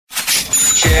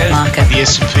market, the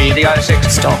S&P, the ASIC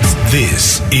stocks.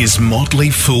 This is Motley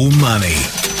Fool Money.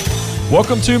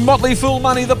 Welcome to Motley Fool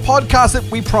Money, the podcast that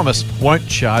we promise won't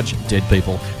charge dead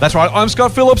people. That's right, I'm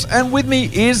Scott Phillips, and with me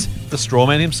is the straw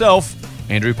man himself,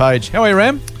 Andrew Page. How are you,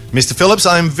 Ram? Mr. Phillips,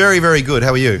 I'm very, very good.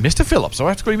 How are you? Mr. Phillips. So I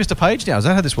have to call you Mr. Page now. Is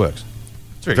that how this works?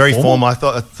 It's very formal. I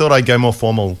thought I'd go more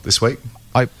formal this week.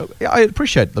 I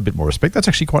appreciate a bit more respect. That's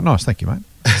actually quite nice. Thank you, mate.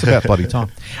 It's about bloody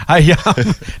time. Hey,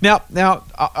 now,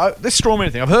 this straw man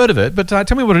thing, I've heard of it, but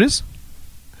tell me what it is.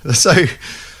 So,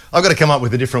 I've got to come up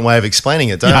with a different way of explaining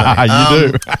it, don't I?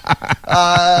 You do.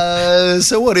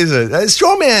 So what is it?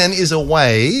 Straw man is a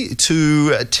way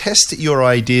to test your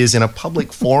ideas in a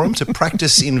public forum to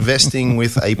practice investing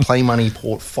with a play money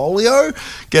portfolio,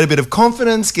 get a bit of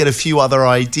confidence, get a few other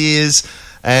ideas,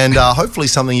 and hopefully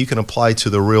something you can apply to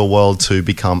the real world to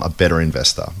become a better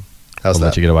investor. How's that? I'll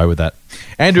let you get away with that.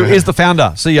 Andrew is the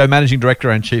founder, CEO, Managing Director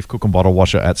and Chief Cook and Bottle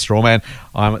Washer at Strawman.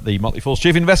 I'm the Motley Fool's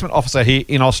Chief Investment Officer here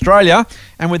in Australia.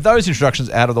 And with those introductions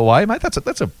out of the way, mate, that's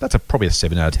probably a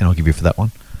 7 out of 10 I'll give you for that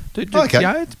one. Okay.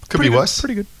 Yeah, it's could be good, worse.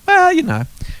 Pretty good. Well, you know,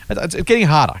 it's getting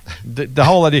harder. The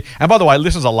whole idea. And by the way,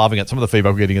 listeners are loving it. Some of the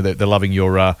feedback we're getting, they're loving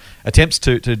your attempts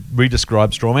to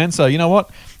re-describe Strawman. So you know what?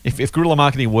 If guerrilla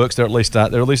marketing works, they're at least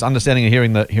understanding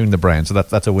and hearing the brand. So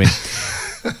that's a win,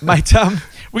 mate.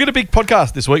 We got a big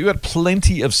podcast this week. We've got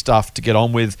plenty of stuff to get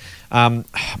on with. Man,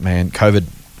 COVID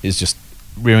is just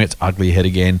rearing its ugly head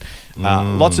again.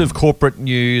 Lots of corporate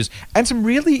news and some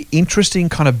really interesting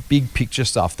kind of big picture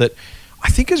stuff that I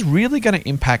think is really going to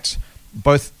impact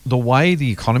both the way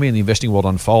the economy and the investing world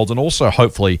unfolds and also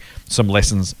hopefully some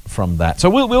lessons from that. So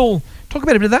we'll talk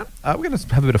about a bit of that. We're going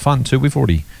to have a bit of fun too. We've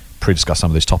already pre-discussed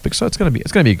some of these topics, so it's going to be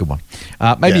a good one.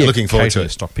 Maybe looking forward to a it.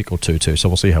 stock pick or two too. So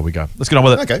we'll see how we go. Let's get on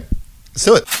with it. Okay. Let's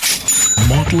do it.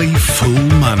 Motley Fool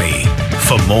Money.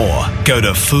 For more, go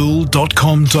to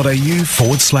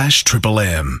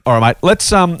fool.com.au/MMM. All right, mate.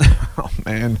 Let's oh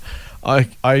man,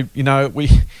 we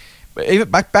even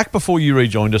back before you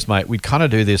rejoined us, mate. We'd kind of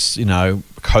do this,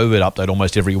 COVID update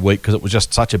almost every week because it was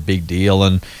just such a big deal,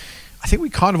 and I think we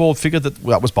kind of all figured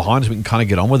that was behind us. We can kind of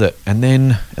get on with it, and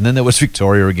then there was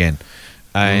Victoria again,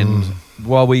 and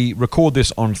while we record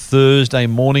this on Thursday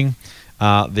morning.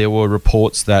 There were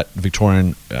reports that the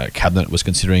Victorian Cabinet was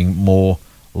considering more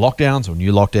lockdowns or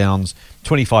new lockdowns.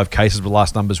 25 cases were the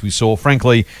last numbers we saw.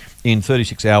 Frankly, in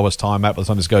 36 hours' time, by the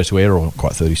time this goes to air, or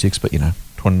quite 36, but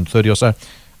 20, or so,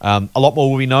 a lot more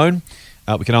will be known.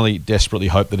 We can only desperately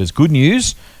hope that it's good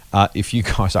news. If you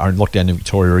guys are in lockdown in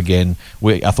Victoria again,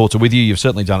 our thoughts are with you. You've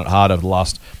certainly done it hard over the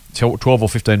last 12 or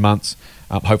 15 months.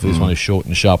 Hopefully this one is short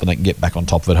and sharp and they can get back on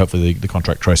top of it. Hopefully the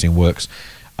contract tracing works.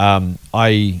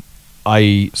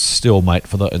 I still,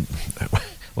 mate,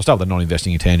 we'll start with the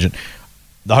non-investing tangent.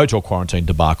 The hotel quarantine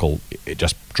debacle, it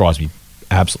just drives me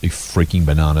absolutely freaking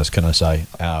bananas, can I say?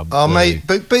 Mate,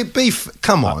 but beef,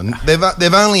 come on.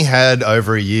 They've only had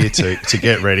over a year to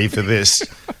get ready for this.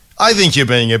 I think you're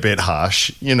being a bit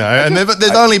harsh, and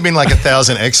there's only been like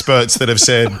 1,000 experts that have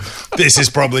said this is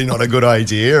probably not a good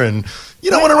idea, and you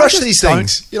don't want to rush these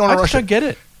things. You don't want to rush it. I don't get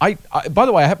it. By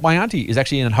the way, my auntie is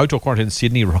actually in a hotel quarantine in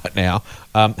Sydney right now,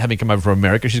 having come over from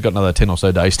America. She's got another 10 or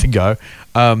so days to go.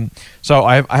 So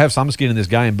I have some skin in this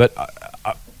game, but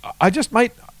I just,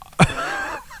 mate,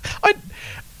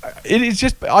 it is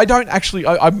just, I don't actually,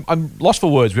 I'm lost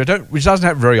for words, which doesn't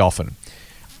happen very often.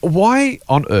 Why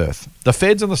on earth the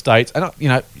feds and the states, and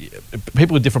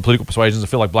people with different political persuasions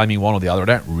feel like blaming one or the other, I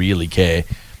don't really care.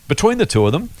 Between the two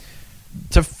of them,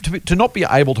 to not be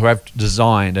able to have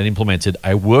designed and implemented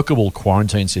a workable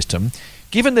quarantine system,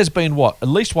 given there's been at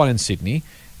least one in Sydney,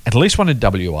 at least one in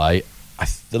WA,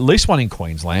 at least one in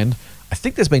Queensland. I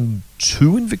think there's been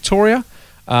 2 in Victoria,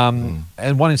 and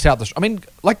one in South Australia. I mean,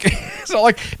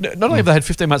 not only have they had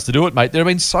 15 months to do it, mate, there have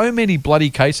been so many bloody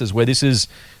cases where this is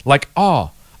like,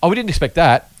 oh, we didn't expect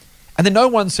that. And then no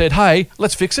one said, hey,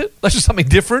 let's fix it. Let's do something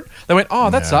different. They went,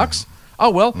 that sucks. Oh,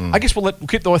 well, I guess we'll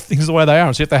keep the things the way they are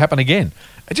and see if they happen again.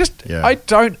 I just can't.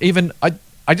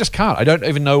 I don't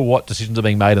even know what decisions are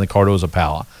being made in the corridors of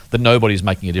power that nobody's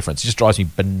making a difference. It just drives me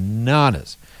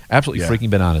bananas. Absolutely freaking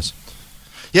bananas.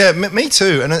 Yeah, me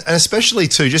too, and especially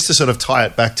too, just to sort of tie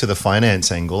it back to the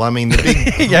finance angle. I mean, the big,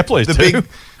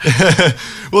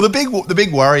 the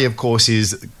big worry, of course,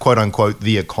 is quote unquote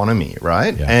the economy,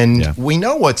 right? Yeah, and we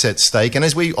know what's at stake. And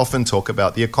as we often talk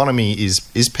about, the economy is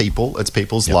people, it's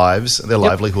people's lives, their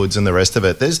livelihoods, and the rest of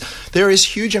it. There is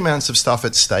huge amounts of stuff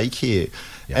at stake here,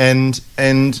 and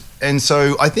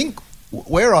so I think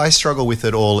where I struggle with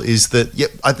it all is that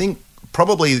I think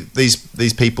probably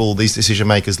these people, these decision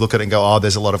makers look at it and go, oh,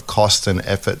 there's a lot of cost and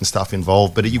effort and stuff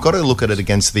involved, but you've got to look at it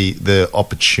against the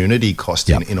opportunity cost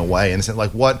in a way, and it's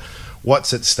like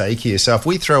what's at stake here. So if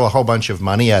we throw a whole bunch of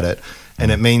money at it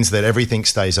and it means that everything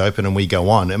stays open and we go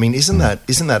on, I mean, isn't that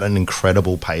an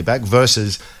incredible payback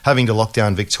versus having to lock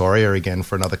down Victoria again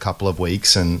for another couple of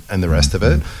weeks and the rest of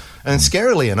it? And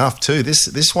scarily enough, too,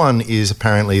 this one is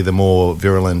apparently the more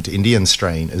virulent Indian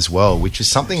strain as well, which is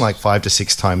something like 5 to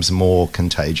 6 times more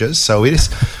contagious. So it is.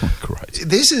 Great.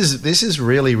 This is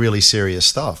really, really serious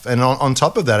stuff. And on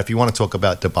top of that, if you want to talk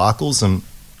about debacles, and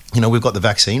we've got the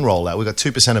vaccine rollout, we've got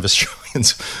 2% of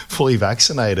Australians fully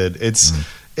vaccinated.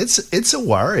 It's a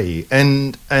worry,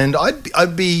 and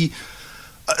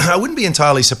I wouldn't be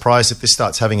entirely surprised if this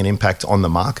starts having an impact on the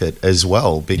market as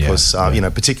well, because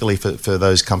particularly for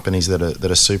those companies that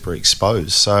are super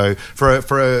exposed. So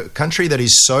for a country that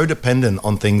is so dependent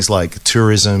on things like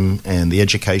tourism and the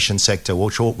education sector,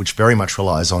 which very much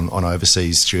relies on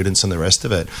overseas students and the rest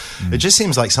of it, it just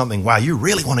seems like something. Wow, you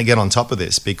really want to get on top of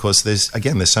this because there's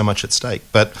so much at stake.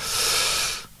 But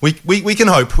we can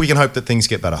hope that things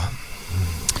get better.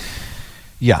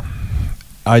 Yeah,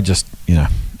 I just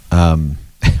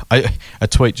a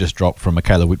tweet just dropped from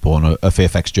Michaela Whitbourne, a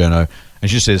Fairfax journo,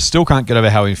 and she says, still can't get over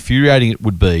how infuriating it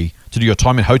would be to do your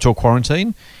time in hotel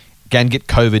quarantine and get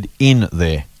COVID in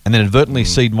there and then advertently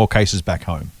seed more cases back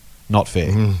home. Not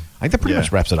fair. I think that pretty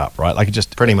much wraps it up, right? Like it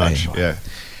just pretty much, anyway.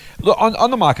 Look,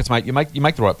 on the markets, mate, you make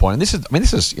the right point, and this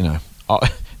is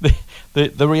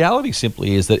the reality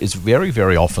simply is that it's very,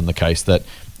 very often the case that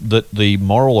the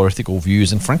moral or ethical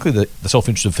views and frankly the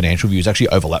self-interested financial views actually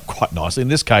overlap quite nicely. In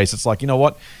this case, it's like, you know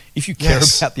what? If you care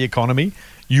about the economy,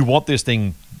 you want this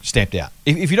thing stamped out.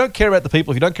 If you don't care about the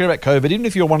people, if you don't care about COVID, even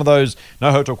if you're one of those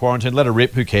no hotel quarantine, let it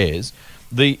rip, who cares?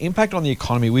 The impact on the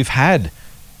economy, we've had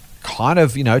kind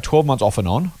of 12 months off and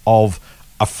on of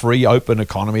a free open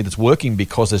economy that's working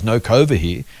because there's no COVID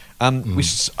here. We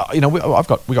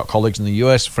got colleagues in the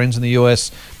US, friends in the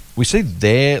US. We see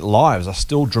their lives are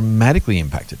still dramatically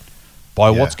impacted by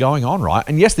what's going on, right?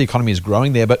 And yes, the economy is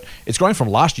growing there, but it's growing from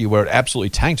last year where it absolutely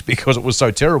tanked because it was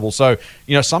so terrible. So,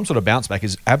 some sort of bounce back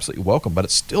is absolutely welcome, but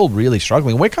it's still really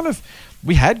struggling.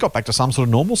 We had got back to some sort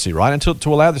of normalcy, right? And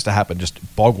to allow this to happen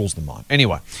just boggles the mind.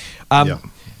 Anyway,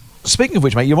 speaking of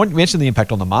which, mate, you mentioned the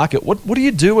impact on the market. What do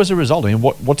you do as a result? I mean,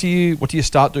 what do you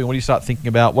start doing? What do you start thinking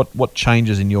about? What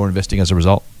changes in your investing as a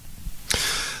result?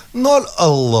 Not a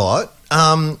lot.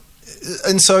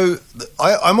 And so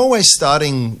I'm always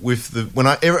starting with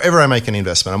whenever I make an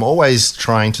investment, I'm always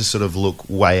trying to sort of look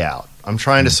way out. I'm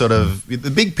trying to sort of,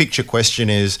 the big picture question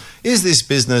is this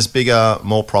business bigger,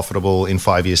 more profitable in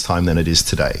 5 years' time than it is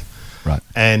today? Right.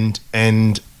 And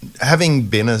having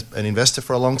been an investor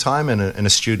for a long time and a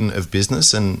student of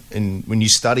business, and when you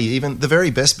study even the very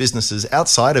best businesses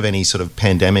outside of any sort of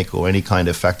pandemic or any kind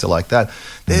of factor like that,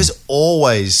 there's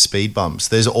always speed bumps.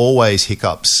 There's always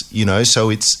hiccups,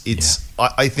 so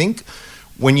I think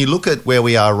when you look at where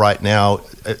we are right now,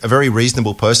 a very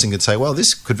reasonable person could say, well,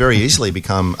 this could very easily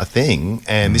become a thing,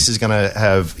 and this is going to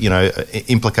have,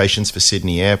 implications for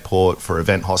Sydney Airport, for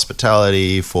event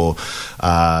hospitality, for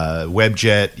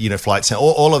Webjet, flights,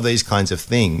 all of these kinds of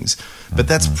things. But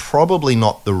that's probably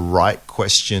not the right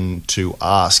question to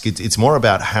ask. It's more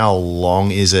about how long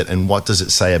is it, and what does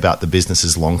it say about the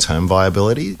business's long-term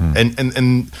viability?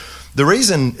 And the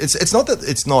reason it's not that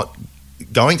it's not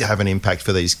going to have an impact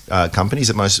for these companies.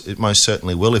 It most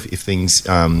certainly will if things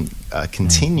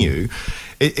continue.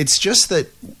 It's just that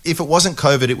if it wasn't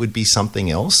COVID, it would be something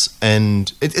else.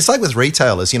 And it's like with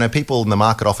retailers. People in the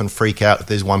market often freak out if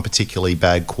there's one particularly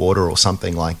bad quarter or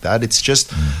something like that. It's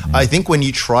just, I think when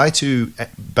you try to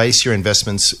base your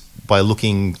investments by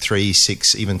looking 3,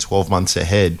 6, even 12 months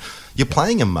ahead, you're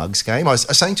playing a mugs game. I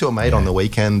was saying to a mate on the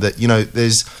weekend that,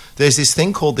 there's this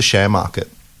thing called the share market.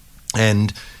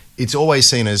 And it's always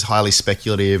seen as highly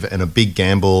speculative and a big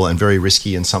gamble and very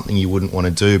risky and something you wouldn't want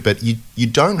to do. But you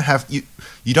don't have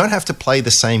to play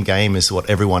the same game as what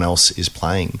everyone else is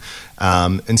playing.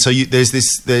 And so there's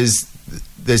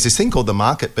this thing called the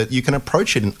market, but you can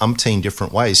approach it in umpteen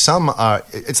different ways.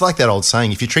 It's like that old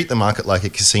saying: if you treat the market like a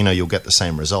casino, you'll get the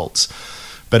same results.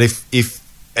 But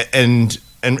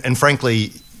and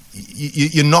frankly,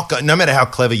 you're not going, no matter how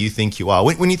clever you think you are.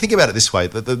 When you think about it this way,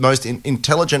 the most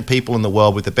intelligent people in the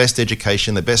world with the best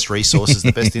education, the best resources,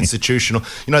 the best institutional,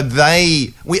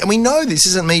 we know this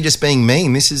isn't me just being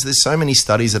mean. There's so many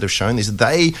studies that have shown this.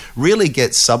 They really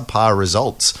get subpar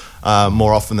results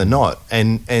more often than not.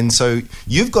 And so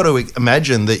you've got to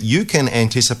imagine that you can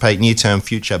anticipate near-term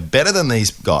future better than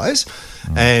these guys,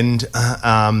 and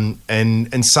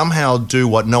somehow do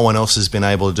what no one else has been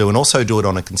able to do, and also do it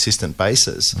on a consistent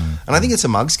basis. And I think it's a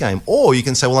mug's game. Or you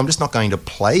can say, well, I'm just not going to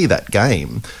play that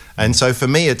game. And so for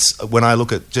me, it's when I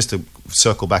look at, just to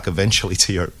circle back eventually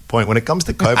to your point, when it comes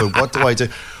to COVID, what do I do?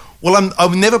 Well,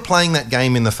 I'm never playing that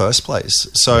game in the first place.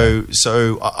 So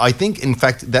I think, in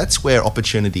fact, that's where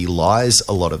opportunity lies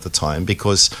a lot of the time,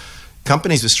 because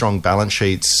companies with strong balance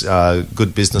sheets,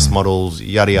 good business models,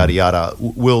 yada, yada, yada,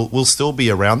 will still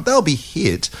be around. They'll be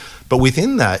hit. But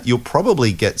within that, you'll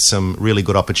probably get some really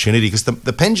good opportunity, because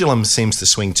the pendulum seems to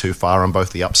swing too far on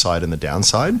both the upside and the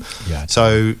downside. Yeah.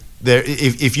 So there,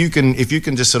 if you can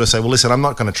just sort of say, well, listen, I'm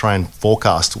not going to try and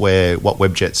forecast what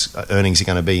Webjet's earnings are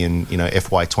going to be in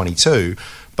FY22,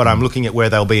 but I'm looking at where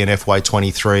they'll be in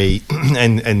FY23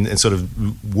 and sort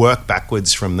of work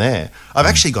backwards from there. I've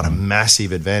actually got a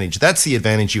massive advantage. That's the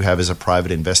advantage you have as a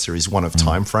private investor, is one of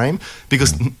time frame,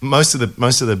 because most of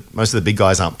the big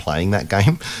guys aren't playing that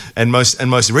game, and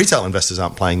most retail investors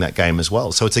aren't playing that game as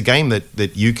well. So it's a game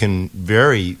that you can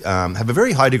have a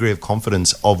very high degree of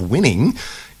confidence of winning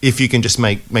if you can just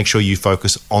make sure you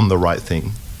focus on the right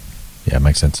thing. Yeah, it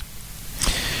makes sense.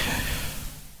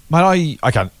 Mate,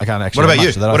 I can't actually. What about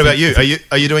you? What about you?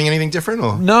 Are you doing anything different,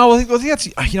 or? No, I think that's,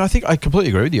 I think I completely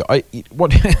agree with you.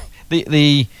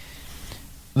 The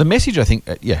message, I think,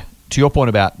 to your point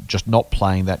about just not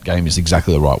playing that game, is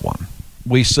exactly the right one.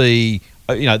 We see,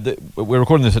 we're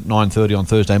recording this at 9:30 on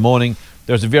Thursday morning.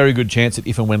 There's a very good chance that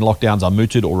if and when lockdowns are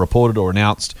mooted or reported or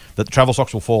announced, that the travel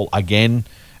stocks will fall again,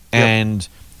 and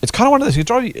it's kind of one of those. You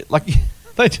drive, like.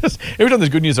 They just, every time there's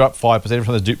good news, they're up 5%. Every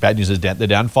time there's bad news, they're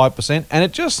down 5%. And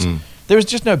it just, there is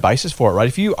just no basis for it, right?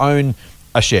 If you own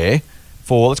a share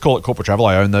for, let's call it corporate travel,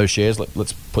 I own those shares.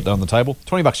 Let's put that on the table.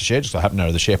 $20 a share, just so I happen to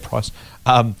know the share price.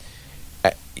 The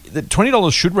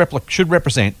 $20 should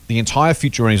represent the entire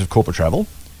future earnings of corporate travel,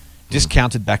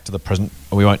 discounted back to the present.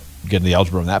 We won't get into the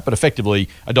algebra on that, but effectively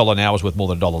 $1 now is worth more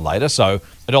than $1 later. So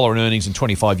 $1 in earnings in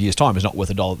 25 years' time is not worth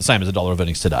 $1, the same as $1 of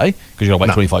earnings today, because you've got to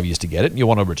wait 25 years to get it, and you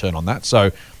want a return on that.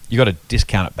 So you've got to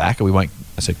discount it back, and we won't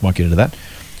get into that.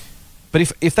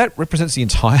 But if that represents the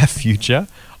entire future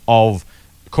of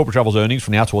corporate travel's earnings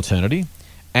from now to eternity,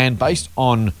 and based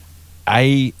on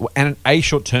a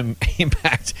short-term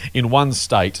impact in one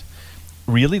state,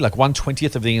 really, like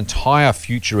 1/20th of the entire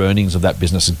future earnings of that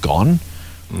business is gone.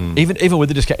 Even with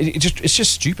the discount, it's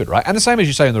just stupid, right? And the same as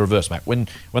you say in the reverse, Mac. When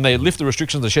they lift the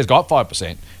restrictions, the shares go up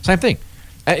 5%. Same thing.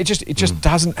 It just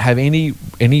doesn't have any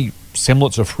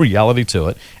semblance of reality to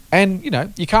it. And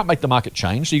you can't make the market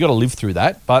change, so you got to live through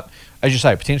that. But as you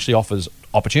say, it potentially offers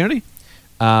opportunity.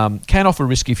 Can offer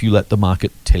risk if you let the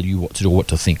market tell you what to do or what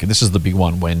to think. And this is the big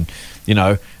one when,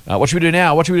 what should we do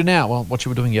now? What should we do now? Well, what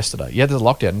should we be doing yesterday? Yeah, there's a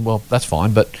lockdown. Well, that's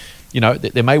fine. But,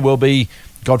 there may well be,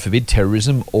 God forbid,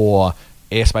 terrorism or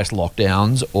airspace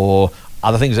lockdowns or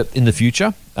other things that in the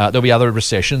future. There'll be other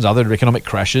recessions, other economic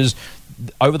crashes.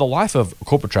 Over the life of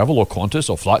corporate travel or Qantas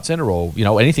or Flight Centre or,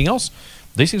 anything else,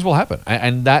 these things will happen.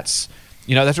 And that's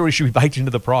already should be baked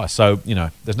into the price. So,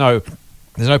 there's no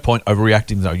point overreacting.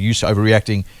 There's no use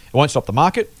overreacting. It won't stop the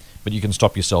market, but you can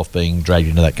stop yourself being dragged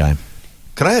into that game.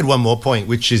 Can I add one more point,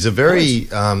 which is a very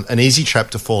an easy trap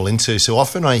to fall into? So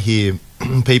often I hear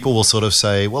people will sort of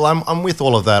say, well, I'm with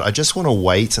all of that. I just want to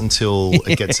wait until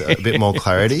it gets a bit more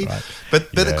clarity. Right.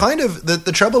 But the kind of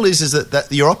the trouble is that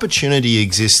your opportunity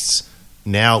exists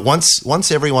now.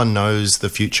 Once everyone knows the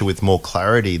future with more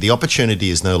clarity, the opportunity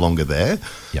is no longer there.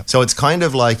 Yep. So it's kind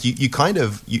of like you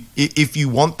if you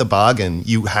want the bargain,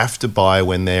 you have to buy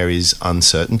when there is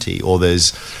uncertainty, or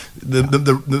there's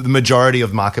the majority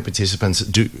of market participants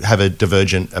do have a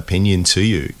divergent opinion to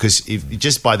you, because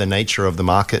just by the nature of the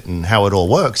market and how it all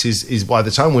works is by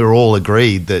the time we're all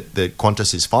agreed that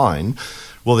Qantas is fine,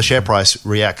 well, the share price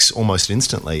reacts almost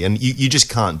instantly, and you just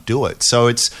can't do it.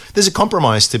 So there's a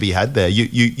compromise to be had there.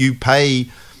 You pay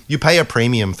a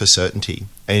premium for certainty,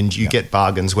 and you get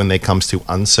bargains when there comes to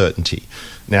uncertainty.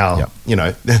 Now,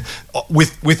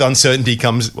 with uncertainty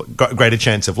comes greater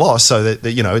chance of loss. So that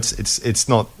it's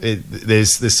not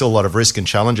there's still a lot of risk and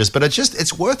challenges, but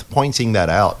it's worth pointing that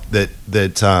out that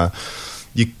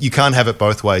you can't have it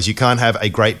both ways. You can't have a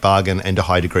great bargain and a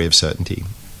high degree of certainty.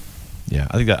 Yeah,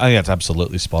 I think that's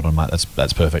absolutely spot on, mate.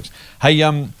 That's perfect. Hey,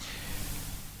 so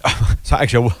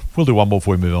actually, we'll do one more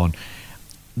before we move on.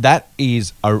 That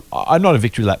is, I'm not a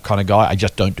victory lap kind of guy. I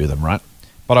just don't do them, right?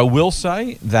 But I will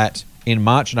say that in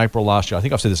March and April last year, I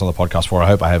think I've said this on the podcast before. I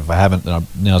hope I have. If I haven't, then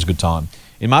now's a good time.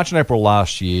 In March and April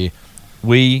last year,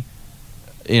 we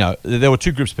there were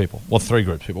two groups of people, well, three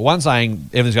groups of people. One saying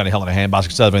everything's going to hell in a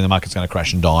handbasket, so the market's going to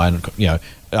crash and die,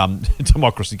 and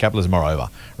democracy, capitalism are over,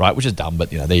 right? Which is dumb, but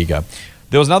there you go.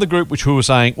 There was another group who were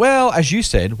saying, well, as you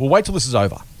said, we'll wait till this is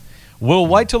over. We'll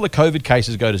wait till the COVID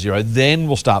cases go to zero, then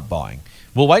we'll start buying.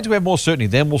 We'll wait till we have more certainty,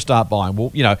 then we'll start buying.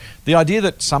 The idea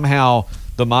that somehow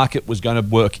the market was going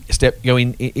to go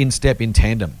in step in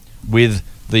tandem with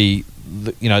the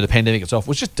pandemic itself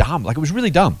was just dumb. Like, it was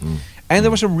really dumb. And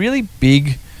there were some really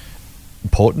big,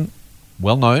 important,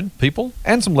 well-known people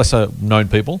and some lesser-known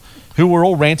people who were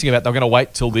all ranting about they were going to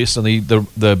wait till this and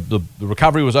the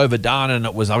recovery was overdone and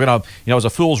it was it was a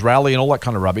fool's rally and all that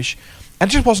kind of rubbish. And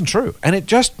it just wasn't true. And it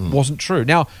just wasn't true.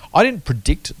 Now, I didn't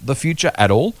predict the future at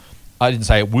all. I didn't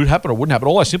say it would happen or wouldn't happen.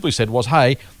 All I simply said was,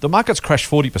 hey, the market's crashed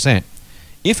 40%.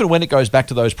 If and when it goes back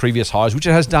to those previous highs, which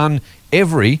it has done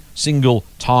every single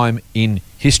time in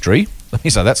history, let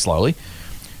me say that slowly,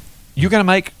 you're going to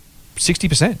make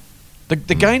 60%. The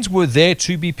gains were there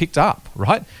to be picked up,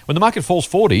 right? When the market falls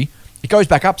 40, it goes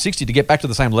back up 60 to get back to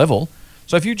the same level.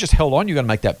 So if you just held on, you're going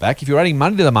to make that back. If you're adding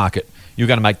money to the market, you're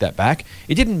going to make that back.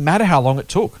 It didn't matter how long it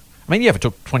took. I mean, if it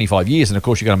took 25 years, and of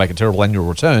course you're going to make a terrible annual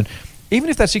return, even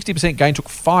if that 60% gain took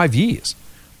 5 years,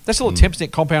 that's still a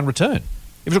 10% compound return.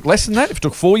 If it took less than that, if it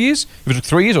took 4 years, if it took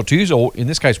 3 years or 2 years, or in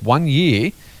this case 1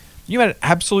 year, you made an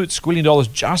absolute squillion dollars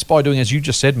just by doing as you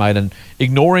just said, mate, and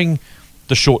ignoring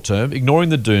the short term, ignoring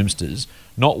the doomsters,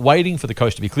 not waiting for the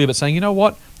coast to be clear, but saying, you know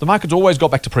what, the market's always got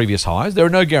back to previous highs. There are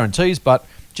no guarantees, but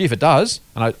gee, if it does,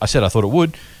 and I said I thought it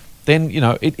would, then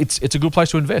it's a good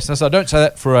place to invest. And so I don't say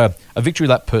that for a victory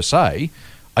lap per se.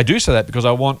 I do say that because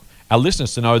I want our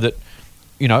listeners to know that,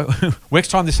 next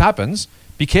time this happens,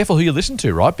 be careful who you listen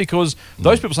to, right? Because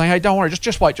those people saying, hey, don't worry,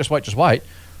 just wait,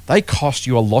 they cost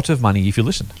you a lot of money if you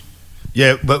listen.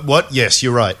 Yeah, but yes,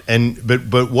 you're right.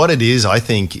 But what it is, I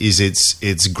think, is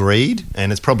it's greed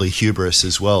and it's probably hubris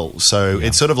as well. So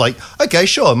it's sort of like, okay,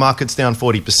 sure, market's down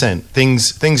 40%.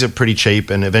 Things are pretty cheap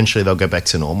and eventually they'll go back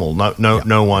to normal.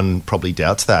 No one probably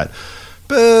doubts that.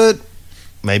 But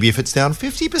maybe if it's down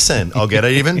 50%, I'll get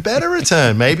an even better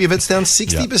return. Maybe if it's down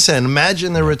 60%,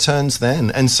 imagine the returns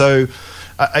then. And so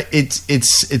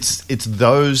it's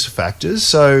those factors.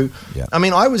 So, I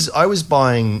mean, I was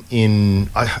buying in.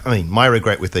 I mean, my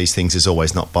regret with these things is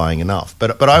always not buying enough.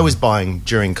 But I was buying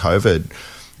during COVID,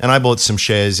 and I bought some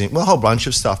shares in a whole bunch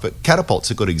of stuff. But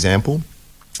Catapult's a good example.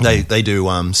 They do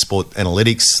sport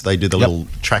analytics. They do the little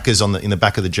trackers in the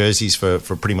back of the jerseys for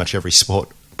pretty much every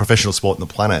professional sport on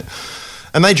the planet.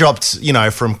 And they dropped,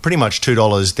 from pretty much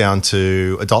 $2 down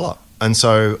to $1. And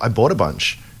so I bought a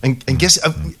bunch. And guess,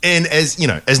 and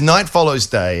as night follows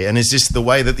day, and it's just the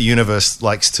way that the universe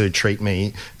likes to treat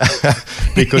me,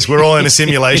 because we're all in a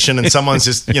simulation and someone's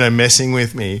just messing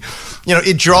with me.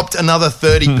 It dropped another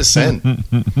 30%,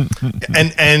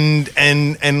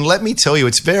 and let me tell you,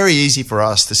 it's very easy for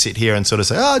us to sit here and sort of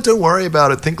say, "Oh, don't worry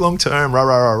about it. Think long term." Rah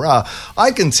rah rah rah.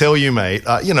 I can tell you, mate.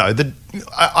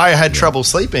 I had trouble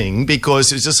sleeping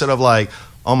because it's just sort of like,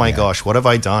 oh my gosh, what have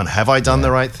I done? Have I done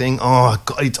the right thing? Oh,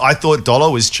 God, I thought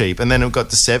dollar was cheap, and then it got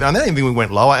to 7, and then even we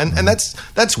went lower. And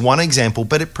that's one example,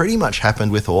 but it pretty much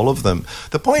happened with all of them.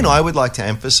 The point I would like to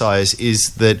emphasize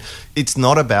is that it's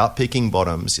not about picking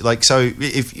bottoms. Like, so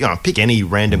if pick any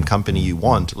random company you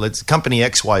want. Let's company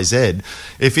XYZ.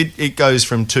 If it goes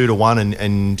from 2 to 1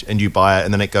 and you buy it,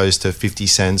 and then it goes to 50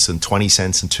 cents and 20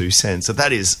 cents and 2 cents. So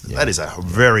that is a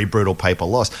very brutal paper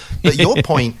loss. But your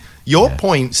point. Your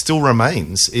point still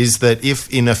remains, is that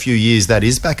if in a few years that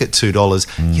is back at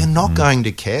 $2, you're not going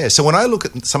to care. So when I look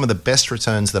at some of the best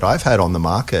returns that I've had on the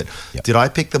market, did I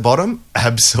pick the bottom?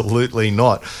 Absolutely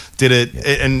not. Did it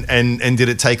and did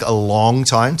it take a long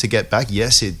time to get back?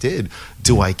 Yes, it did.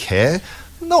 Do I care?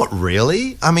 Not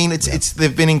really. I mean,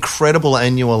 they've been incredible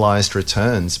annualized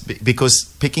returns because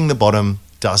picking the bottom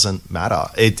doesn't matter.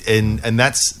 And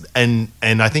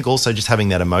I think also just having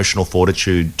that emotional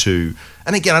fortitude to.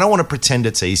 And again, I don't want to pretend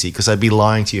it's easy, because I'd be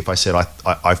lying to you if I said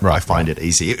I find it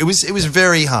easy. It was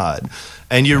very hard,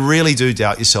 and you really do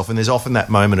doubt yourself. And there's often that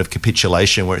moment of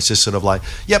capitulation where it's just sort of like,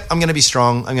 "Yep, I'm going to be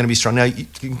strong. I'm going to be strong." Now, you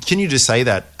continue to say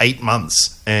that 8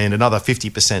 months and another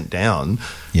 50% down.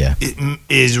 It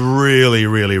is really,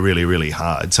 really, really, really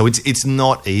hard. So it's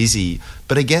not easy.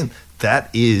 But again, that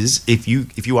is if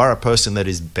you are a person that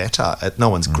is better at. No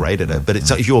one's great at it, but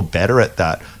if you're better at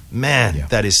that. Man,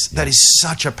 that is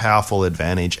such a powerful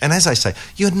advantage. And as I say,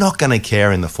 you're not going to care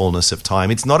in the fullness of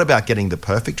time. It's not about getting the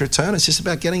perfect return. It's just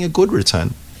about getting a good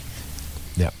return.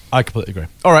 Yeah, I completely agree.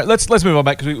 All right, let's move on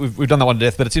back, because we've done that one to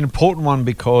death, but it's an important one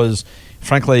because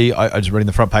frankly, I just reading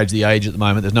the front page of The Age at the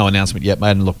moment. There's no announcement yet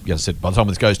made. And look, as I said, by the time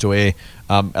this goes to air,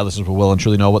 our listeners will well and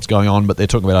truly know what's going on. But they're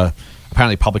talking about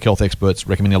apparently public health experts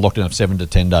recommending a lockdown of 7 to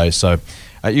 10 days. So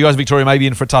you guys in Victoria may be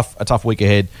in for a tough week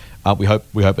ahead. We hope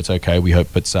it's okay. We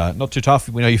hope it's not too tough.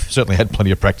 We know you've certainly had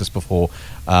plenty of practice before,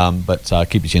 but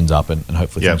keep your chins up and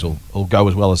hopefully things will go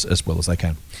as well as they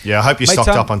can. Yeah, I hope you're stocked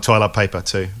up on toilet paper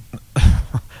too.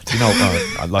 You know,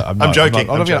 I'm joking.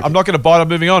 I'm not going to bite. I'm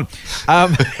moving on.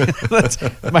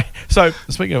 So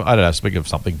speaking of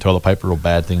something, toilet paper or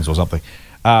bad things or something.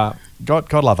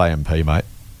 God love AMP, mate.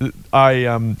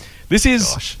 This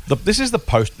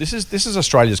is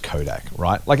Australia's Kodak,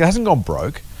 right? Like, it hasn't gone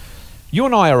broke. You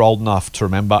and I are old enough to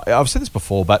remember. I've said this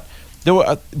before, but there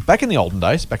were back in the olden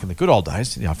days, back in the good old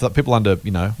days. You know, for people under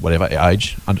whatever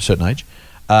age, under a certain age,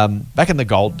 back in the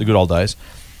good old days.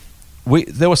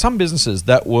 There were some businesses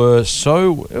that were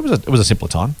so it was a simpler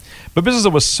time, but businesses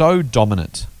that were so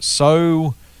dominant,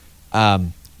 so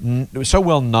so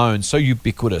well known, so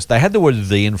ubiquitous. They had the word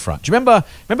 "the" in front. Do you remember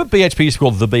BHP used to be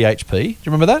called the BHP? Do you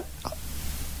remember that?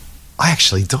 I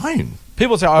actually don't.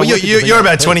 People say, well, you're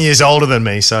about 20 years older than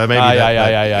me, so maybe. Yeah.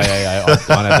 I know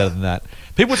better than that.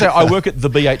 People say, I work at the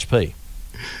BHP.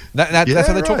 That's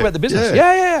how they talk about the business.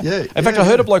 Yeah. In fact, I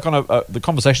heard a bloke on the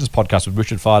Conversations podcast with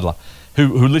Richard Feidler, who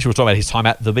literally was talking about his time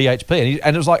at the BHP,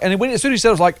 and it was like, and when as soon as he said,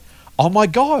 it was like, oh my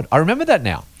God, I remember that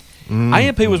now.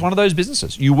 AMP was one of those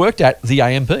businesses. You worked at the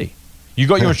AMP. You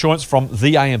got your insurance from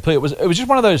the AMP. It was just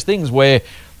one of those things where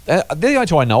they're the only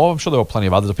two I know of. I'm sure there were plenty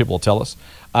of others that people will tell us.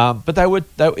 But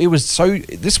it was so.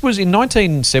 This was in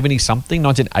 1970 something,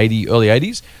 1980, early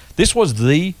 80s. This was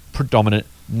the predominant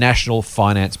national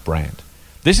finance brand.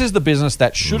 This is the business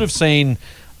that should have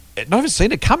not even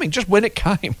seen it coming, just when it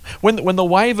came. When the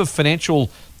wave of financial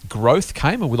growth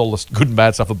came, and with all the good and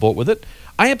bad stuff it brought with it,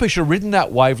 AMP should have ridden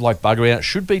that wave like buggery, and it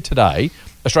should be today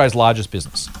Australia's largest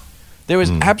business. There is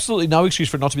absolutely no excuse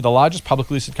for it not to be the largest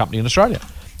publicly listed company in Australia.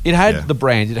 It had the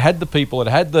brand, it had the people, it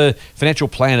had the financial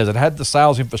planners, it had the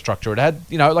sales infrastructure, it had,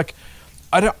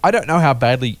 I don't know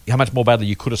how much more badly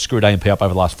you could have screwed AMP up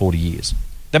over the last 40 years.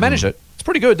 They managed it. It's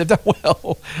pretty good. They've done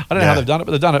well. I don't know how they've done it,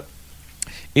 but they've done it.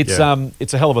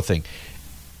 It's a hell of a thing.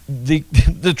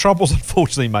 The troubles,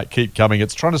 unfortunately, mate, keep coming.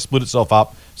 It's trying to split itself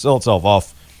up, sell itself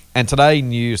off. And today,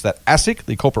 news that ASIC,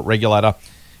 the corporate regulator,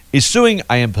 is suing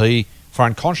AMP for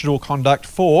unconscionable conduct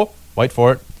for, wait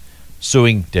for it,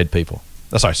 suing dead people.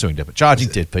 Charging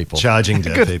dead people. Charging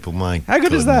dead people, mate. How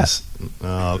good is that?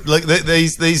 Look,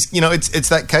 these, it's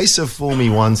that case of fool me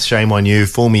once, shame on you,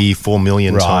 fool me 4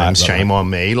 million times, shame on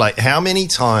me. Like, how many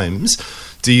times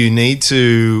do you need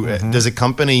to, does a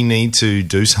company need to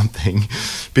do something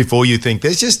before you think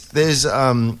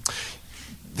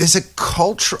there's a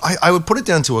culture. I would put it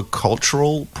down to a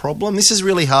cultural problem. This is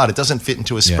really hard. It doesn't fit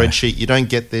into a spreadsheet. You don't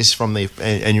get this from the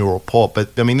annual report.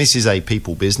 But I mean, this is a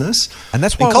people business, and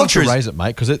that's why I want to raise it,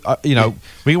 mate. Because we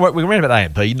can read about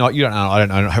AMP. You don't know. I don't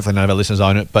know. Hopefully, none of our listeners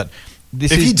own it. But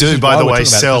if you do, by the way,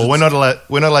 sell. We're not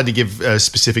allowed to give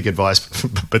specific advice,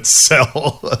 but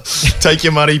sell. Take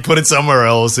your money, put it somewhere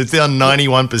else. It's down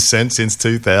 91% since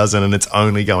 2000, and it's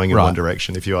only going in one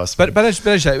direction. If you ask me. But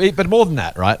more than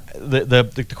that, right?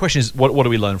 The question is, what do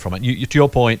we learn from it? To your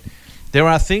point, there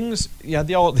are things.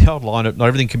 The old line of not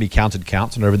everything can be counted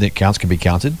counts, and everything that counts can be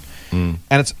counted. And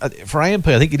it's for AMP.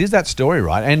 I think it is that story,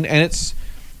 right? And it's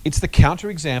the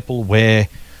counterexample where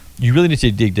you really need to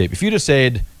dig deep. If you just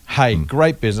said, hey,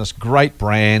 great business, great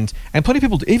brand. And plenty of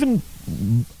people, even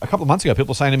a couple of months ago, people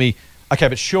were saying to me, okay,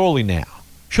 but surely now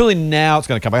it's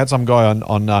going to come back. I had some guy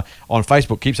on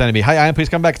Facebook keep saying to me, hey, AMP's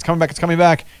coming back, it's coming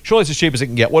back. Surely it's as cheap as it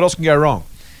can get. What else can go wrong?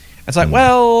 It's like,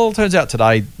 well, turns out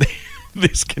today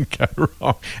this can go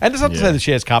wrong. And it's not to say the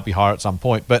shares can't be higher at some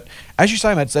point, but as you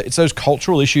say, mate, it's those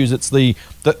cultural issues, it's the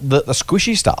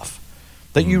squishy stuff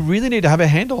that you really need to have a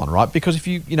handle on, right? Because if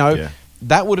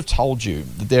that would have told you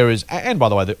that there is, and by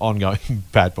the way, the ongoing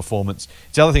bad performance.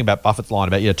 It's the other thing about Buffett's line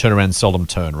about turn around, seldom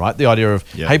turn, right? The idea of,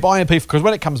 hey, buy AMP, because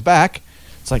when it comes back,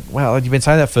 it's like, well, you've been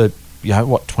saying that for,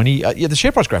 20, the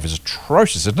share price graph is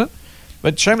atrocious, isn't it?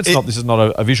 But shame this is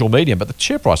not a visual medium, but the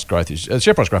share price graph is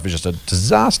just a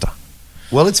disaster.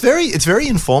 Well, it's very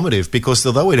informative because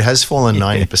although it has fallen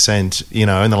 90%,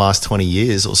 in the last 20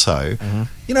 years or so,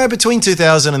 between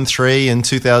 2003 and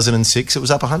 2006, it was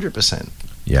up 100%.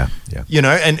 Yeah.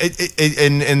 And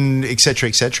et cetera,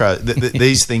 et cetera.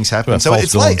 These things happen. So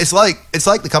it's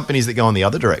like the companies that go in the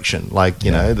other direction. Like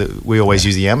we always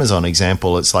use the Amazon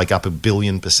example. It's like up 1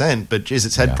 billion%, but geez,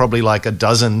 it's had probably like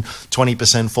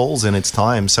 20% falls in its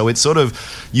time. So it's sort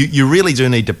of you really do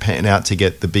need to pan out to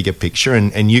get the bigger picture,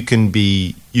 and you can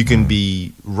be you can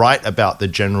be right about the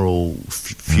general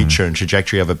future and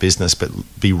trajectory of a business, but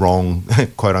be wrong,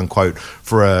 quote unquote,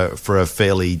 for a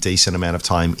fairly decent amount of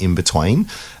time in between.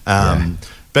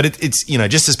 But it's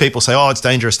just as people say, it's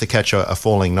dangerous to catch a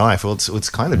falling knife. Well, it's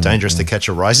kind of dangerous to catch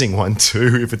a rising one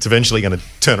too, if it's eventually going to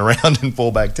turn around and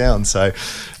fall back down. So,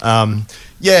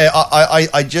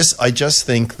 I just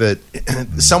think that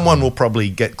someone will probably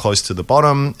get close to the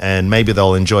bottom, and maybe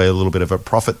they'll enjoy a little bit of a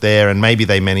profit there, and maybe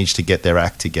they manage to get their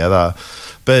act together.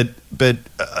 But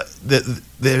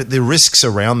the risks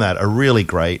around that are really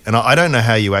great, and I don't know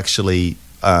how you actually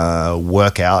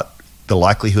work out the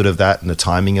likelihood of that and the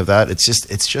timing of that. It's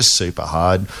just super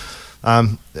hard.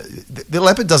 The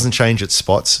leopard doesn't change its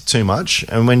spots too much,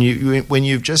 and when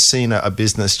you've just seen a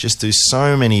business just do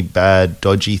so many bad,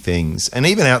 dodgy things, and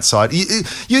even outside,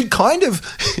 you'd kind of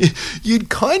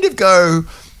go.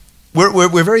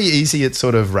 We're very easy at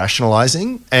sort of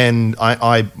rationalizing, and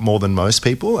I more than most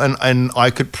people, and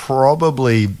I could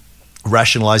probably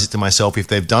rationalize it to myself if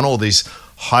they've done all these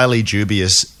highly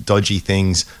dubious, dodgy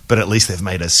things, but at least they've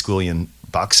made a squillion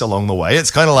bucks along the way. It's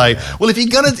kind of like, well, if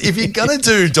you're gonna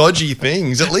do dodgy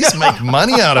things, at least make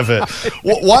money out of it.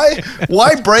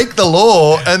 Why break the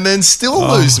law and then still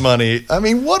lose money? I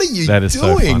mean, what are you doing?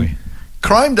 So funny.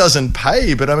 Crime doesn't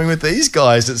pay, but I mean, with these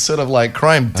guys, it's sort of like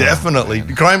crime definitely.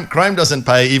 Crime doesn't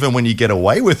pay even when you get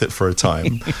away with it for a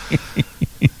time.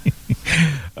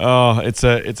 It's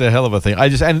a hell of a thing. I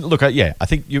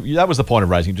think that was the point of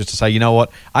raising, just to say, you know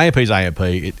what, AMP is AMP.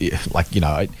 I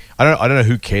don't know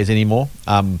who cares anymore.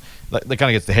 That kind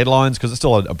of gets the headlines because it's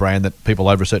still a brand that people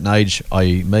over a certain age,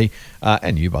 i.e. me,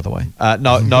 and you, by the way,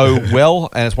 know well,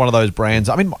 and it's one of those brands.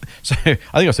 I mean, so I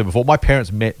think I said before, my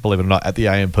parents met, believe it or not, at the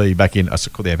AMP back in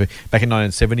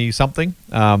 1970 something.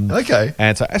 Okay.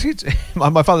 And so actually,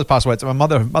 my father's passed away. It's my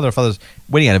mother and father's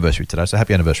wedding anniversary today. So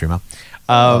happy anniversary, Mum.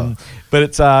 But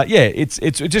it's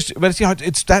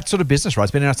that sort of business, right?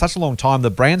 It's been around such a long time. The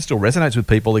brand still resonates with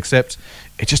people, except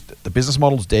it's just the business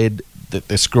model's dead.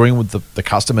 They're screwing with the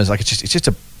customers. Like it's just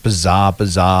a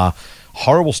bizarre,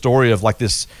 horrible story of like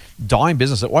this dying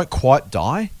business that won't quite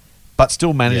die, but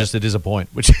still manages to disappoint.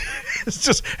 Which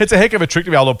it's a heck of a trick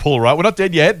to be able to pull. Right, we're not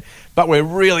dead yet, but we're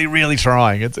really, really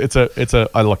trying. I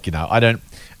don't.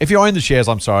 If you own the shares,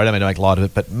 I'm sorry, I don't mean to make light of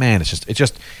it, but man,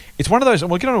 it's one of those, and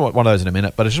we'll get on to one of those in a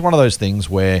minute, but it's just one of those things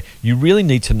where you really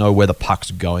need to know where the puck's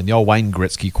going. The old Wayne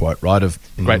Gretzky quote, right, of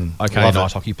great,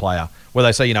 nice hockey player, where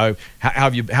they say, how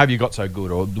have you got so good,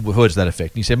 or words to that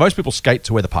effect. And he said, most people skate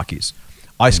to where the puck is.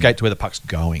 I skate to where the puck's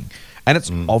going. And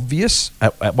it's obvious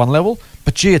at one level,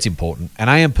 but gee, it's important. And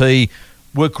AMP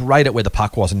were great at where the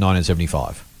puck was in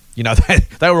 1975.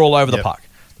 They were all over the puck.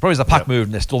 Probably the puck moved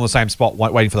and they're still in the same spot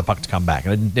waiting for the puck to come back.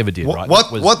 And it never did, right?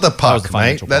 What the puck,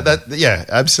 mate? Yeah,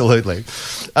 absolutely.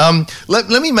 Let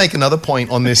me make another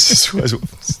point on this.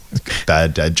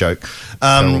 Bad dad joke.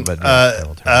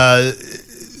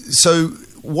 So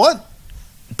what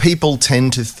people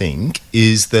tend to think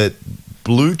is that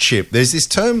blue chip, there's this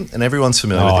term, and everyone's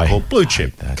familiar with it, called blue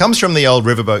chip. It comes from the old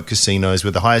riverboat casinos where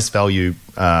the highest value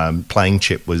playing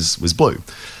chip was blue.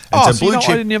 And so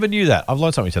I never knew that. I've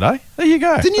learned something today. There you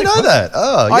go. Didn't you know that?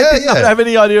 I didn't have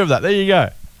any idea of that. There you go.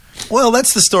 Well,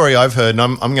 that's the story I've heard, and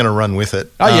I'm going to run with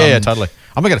it. Yeah, totally.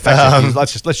 I'm not going to fact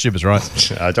check. Let's ship us right.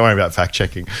 Don't worry about fact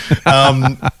checking.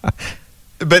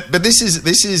 But this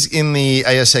is in the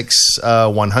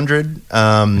ASX 100.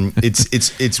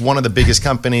 It's one of the biggest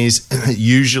companies.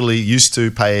 Usually used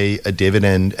to pay a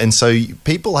dividend, and so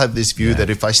people have this view that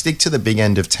if I stick to the big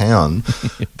end of town,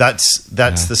 that's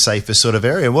the safest sort of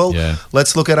area. Well,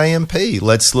 let's look at AMP.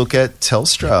 Let's look at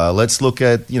Telstra. Let's look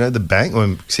at the bank.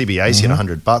 Well, CBA's hit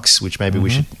 $100, which maybe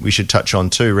we should touch on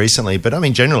too recently. But I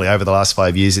mean, generally over the last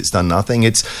 5 years, it's done nothing.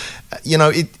 It's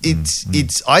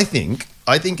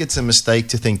I think it's a mistake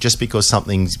to think just because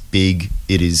something's big,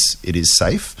 it is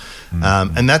safe,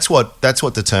 and that's what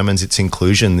determines its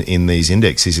inclusion in these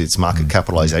indexes. Its market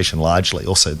capitalization largely.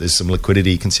 Also, there's some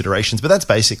liquidity considerations, but that's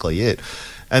basically it.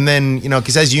 And then,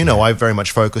 because as you know, I very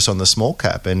much focus on the small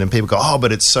cap, and then people go,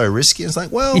 but it's so risky. It's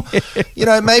like, well,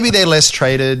 maybe they're less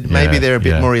traded, maybe they're a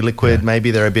bit more illiquid,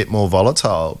 maybe they're a bit more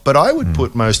volatile. But I would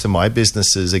put most of my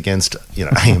businesses against,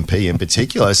 AMP in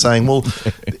particular, saying, well,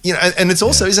 and it's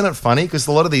also, isn't it funny? Because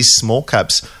a lot of these small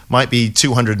caps might be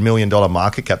 $200 million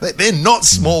market cap. They're not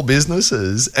small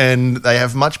businesses, and they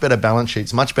have much better balance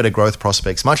sheets, much better growth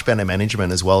prospects, much better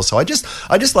management as well. So I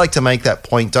just like to make that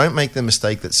point. Don't make the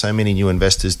mistake that so many new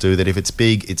investors do, that if it's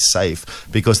big, it's safe,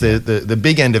 because the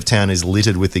big end of town is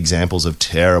littered with examples of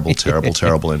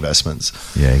terrible investments.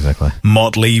 Yeah, exactly.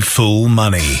 Motley Fool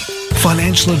Money.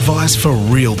 Financial advice for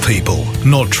real people,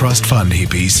 not trust fund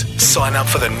hippies. Sign up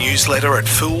for the newsletter at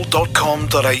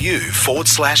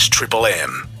fool.com.au/Triple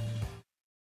M.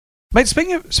 Mate,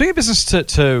 speaking of business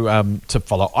to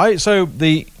follow,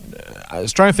 the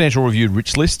Australian Financial Review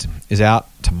Rich List is out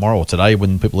tomorrow or today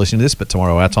when people listen to this, but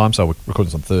tomorrow our time. So we're recording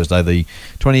this on Thursday, the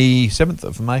 27th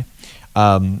of May.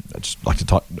 I'd just like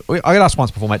to I got asked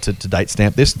once before, mate, to date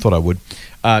stamp this. Thought I would,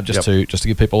 just to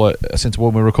give people a sense of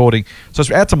when we're recording. So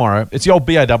it's out tomorrow. It's the old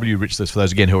BAW Rich List for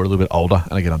those again who are a little bit older.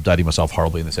 And again, I'm dating myself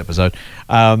horribly in this episode.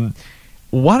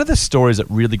 One of the stories that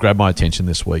really grabbed my attention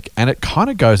this week, and it kind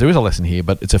of goes, there is a lesson here,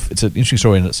 but it's an interesting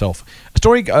story in itself. A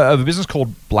story of a business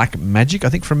called Black Magic, I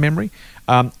think from memory,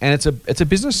 and it's a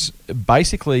business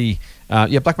basically,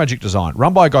 Black Magic Design,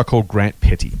 run by a guy called Grant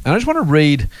Petty. And I just want to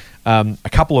read a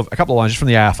couple of lines just from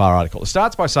the AFR article. It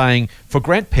starts by saying, for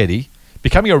Grant Petty,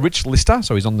 becoming a rich lister,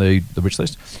 so he's on the rich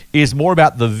list, is more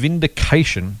about the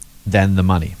vindication than the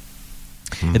money.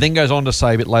 It then goes on to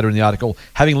say a bit later in the article,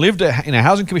 having lived in a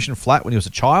housing commission flat when he was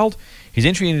a child, his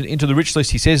entry into the rich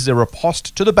list, he says, is a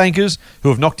riposte to the bankers who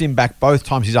have knocked him back both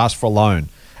times he's asked for a loan,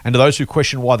 and to those who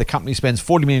question why the company spends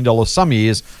 $40 million some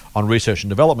years on research and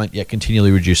development, yet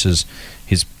continually reduces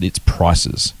its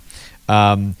prices.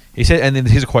 He said, and then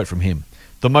here's a quote from him.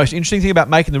 The most interesting thing about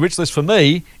making the rich list for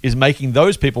me is making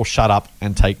those people shut up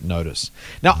and take notice.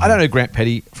 Now, I don't know Grant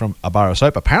Petty from a bar of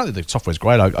soap. Apparently, the software's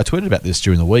great. I tweeted about this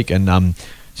during the week, and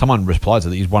someone replied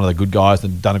that he's one of the good guys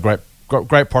and done a great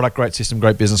product, great system,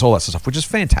 great business, all that sort of stuff, which is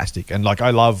fantastic. And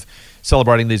I love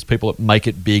celebrating these people that make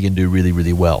it big and do really,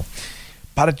 really well.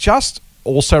 But it just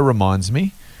also reminds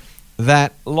me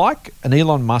that, like an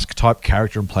Elon Musk type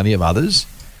character and plenty of others,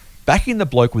 backing the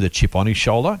bloke with a chip on his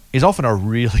shoulder is often a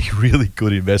really, really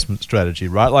good investment strategy,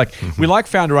 right? We like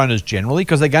founder owners generally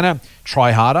because they're going to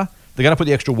try harder. They're going to put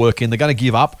the extra work in. They're going to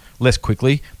give up less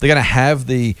quickly. They're going to have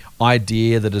the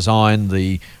idea, the design,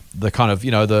 the kind of, the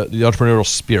entrepreneurial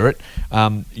spirit.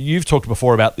 You've talked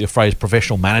before about the phrase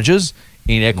professional managers.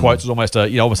 In air quotes, is almost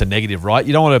a negative, right?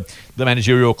 You don't want the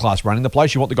managerial class running the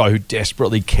place. You want the guy who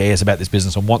desperately cares about this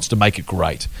business and wants to make it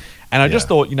great. And I just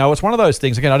thought, it's one of those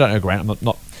things. Again, I don't know Grant. I'm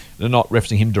not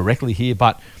referencing him directly here,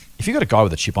 but if you've got a guy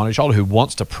with a chip on his shoulder who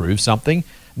wants to prove something,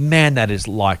 man, that's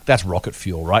rocket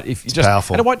fuel, right? It's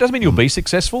powerful. And it doesn't mean you'll be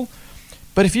successul,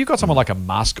 but if you've got someone like a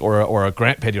Musk or a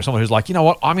Grant Petty or someone who's like, you know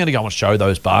what, I'm going to go and show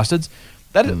those bastards.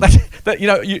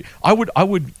 I would,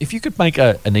 if you could make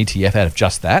an ETF out of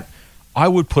just that, I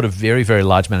would put a very, very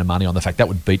large amount of money on the fact that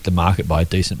would beat the market by a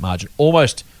decent margin,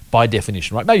 almost by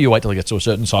definition, right? Maybe you wait till it gets to a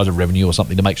certain size of revenue or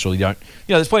something to make sure you don't.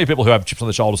 There's plenty of people who have chips on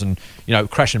their shoulders and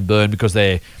crash and burn because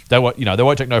they won't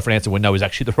take no for an answer when no is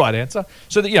actually the right answer.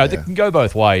 So that they can go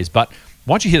both ways. But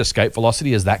once you hit escape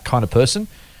velocity as that kind of person,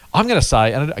 I'm going to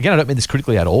say, and again, I don't mean this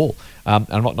critically at all. And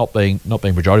I'm not being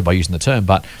pejorative by using the term,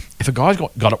 but if a guy's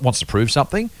wants to prove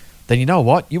something, then you know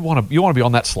what, you want to be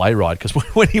on that sleigh ride because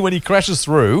when he crashes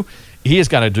through, he is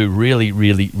going to do really,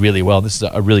 really, really well. This is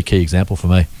a really key example for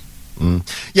me.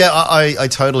 Yeah, I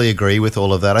totally agree with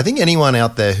all of that. I think anyone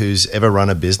out there who's ever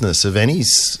run a business of any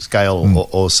scale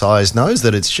or size knows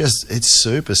that it's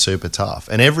super, super tough.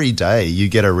 And every day you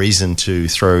get a reason to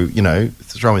throw in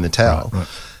the towel. Right.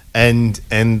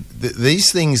 And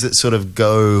these things that sort of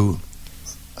go,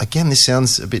 again, this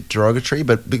sounds a bit derogatory,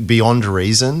 but beyond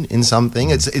reason in something,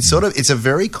 it's a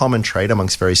very common trait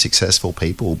amongst very successful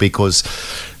people because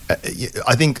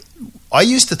I think I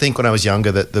used to think when I was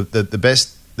younger that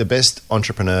the best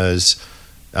entrepreneurs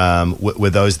were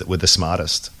those that were the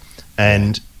smartest,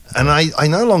 and I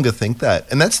no longer think that.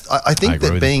 And I think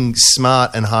that being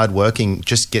smart and hardworking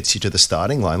just gets you to the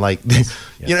starting line. I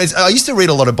used to read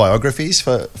a lot of biographies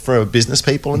for business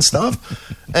people and stuff,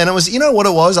 and it was what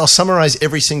it was. I'll summarize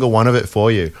every single one of it for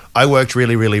you. I worked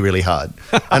really, really, really hard,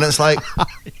 and it's like.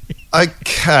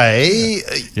 Okay,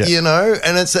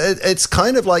 and it's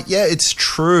kind of like, it's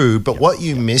true, but what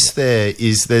you miss there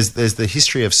is there's the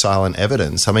history of silent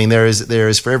evidence. I mean, there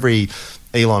is for every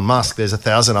Elon Musk, there's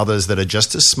 1,000 others that are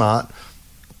just as smart,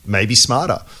 maybe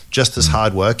smarter, just as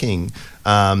hardworking,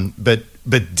 but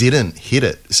didn't hit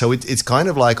it. So it's kind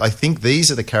of like, I think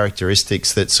these are the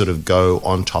characteristics that sort of go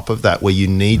on top of that, where you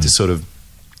need to sort of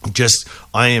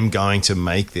I am going to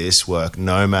make this work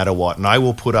no matter what. And I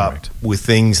will put up with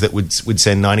things that would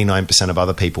send 99% of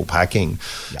other people packing.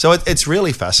 Yeah. So it's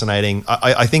really fascinating.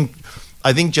 I think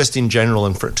just in general,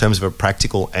 and in terms of a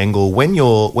practical angle, when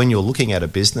you're looking at a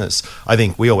business, I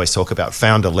think we always talk about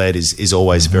founder-led is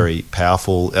always very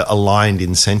powerful. Aligned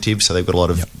incentives, so they've got a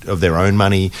lot of their own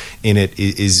money in it,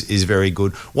 is very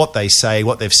good. What they say,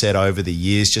 what they've said over the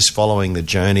years, just following the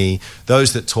journey.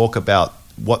 Those that talk about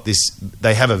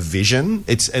they have a vision.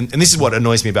 And this is what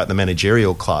annoys me about the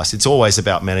managerial class. It's always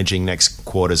about managing next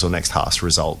quarter's or next half's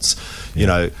results. You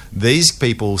know, these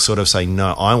people sort of say,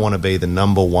 no, I want to be the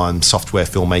number one software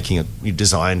filmmaking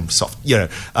design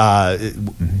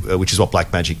which is what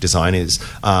Blackmagic Design is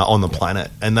on the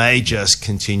planet. And they just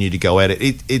continue to go at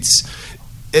it.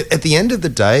 At the end of the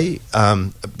day,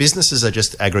 businesses are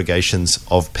just aggregations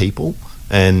of people.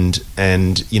 And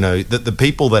you know, the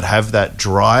people that have that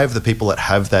drive, the people that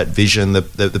have that vision,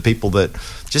 the people that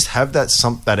just have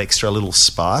that extra little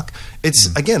spark.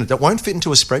 It's again, it won't fit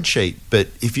into a spreadsheet, but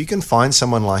if you can find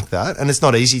someone like that, and it's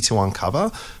not easy to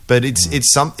uncover, but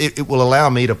it will allow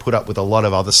me to put up with a lot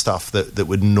of other stuff that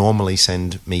would normally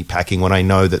send me packing when I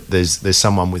know that there's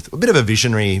someone with a bit of a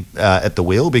visionary at the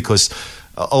wheel, because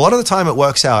a lot of the time it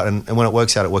works out, and when it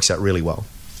works out really well.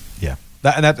 Yeah.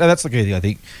 That's the key thing, I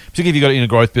think. Particularly if you've got it in a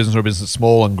growth business or a business that's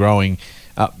small and growing.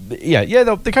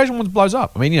 The occasional one blows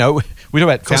up. I mean, you know, we talk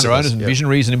about founder owners and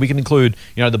visionaries, and we can include,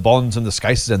 you know, the bonds and the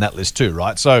SCASEs in that list too,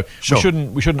 right? So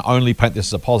we shouldn't only paint this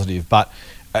as a positive. But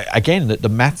again, the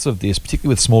maths of this,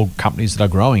 particularly with small companies that are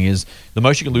growing, is the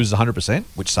most you can lose is 100%,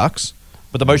 which sucks.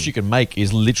 But the most you can make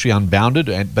is literally unbounded,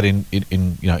 but in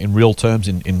real terms,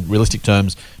 in realistic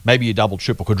terms, maybe you double,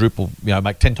 triple, quadruple, you know,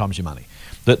 make 10 times your money.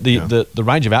 The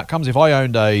range of outcomes. If I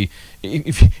owned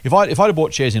if I'd have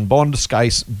bought shares in Bond,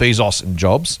 SCASE, Bezos, and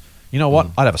Jobs, you know what?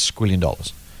 I'd have $1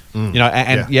 squillion. You know,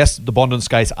 and yes, the Bond and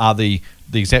SCASE are the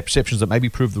exceptions that maybe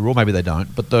prove the rule, maybe they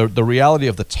don't. But the reality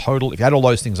of the total, if you add all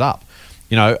those things up,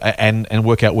 you know, and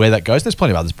work out where that goes. There's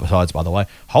plenty of others besides, by the way.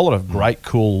 A whole lot of great,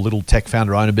 cool little tech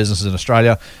founder owner businesses in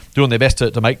Australia doing their best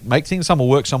to make things. Some will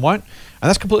work, some won't, and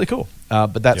that's completely cool.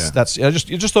 But that's you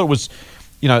just thought it was.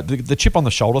 You know, the chip on the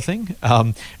shoulder thing.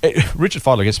 Richard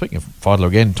Feidler, again, speaking of Feidler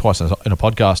again, twice in a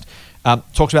podcast,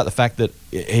 talks about the fact that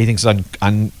he thinks it's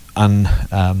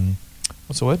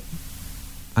what's the word?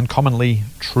 Uncommonly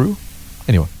true.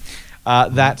 Anyway,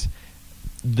 that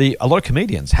a lot of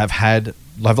comedians have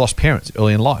lost parents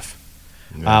early in life,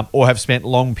 or have spent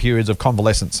long periods of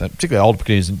convalescence, particularly older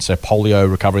comedians, so polio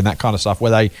recovery and that kind of stuff,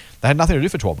 where they had nothing to do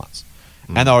for 12 months.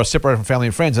 And they were separated from family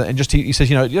and friends. And just he says,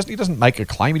 you know, he doesn't make a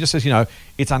claim. He just says, you know,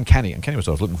 it's uncanny. Uncanny was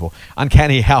what I was looking for.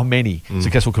 Uncanny how many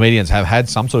successful comedians have had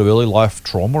some sort of early life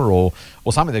trauma or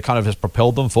something that kind of has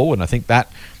propelled them forward. And I think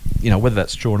that, you know, whether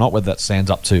that's true or not, whether that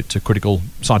stands up to critical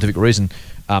scientific reason,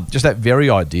 just that very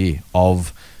idea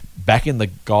of backing the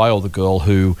guy or the girl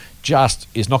who just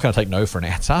is not going to take no for an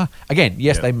answer. Again,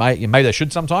 yes, they maybe they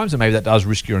should sometimes, and maybe that does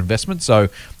risk your investment. So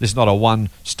this is not a one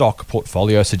stock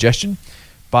portfolio suggestion.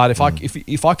 But if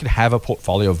I could have a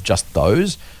portfolio of just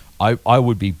those, I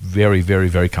would be very, very,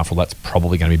 very comfortable. That's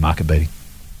probably going to be market beating.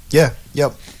 Yeah,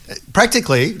 yep.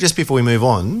 Practically, just before we move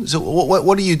on, so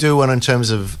what do you do in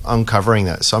terms of uncovering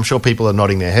that? So I'm sure people are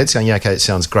nodding their heads, saying, "Yeah, okay, it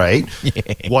sounds great."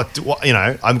 Yeah. What you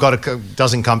know? I've got a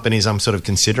dozen companies I'm sort of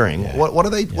considering. Yeah. What do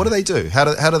they do? How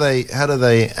do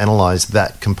they analyze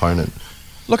that component?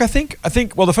 Look, I think.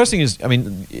 Well, the first thing is, I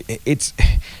mean, it's.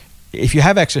 If you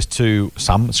have access to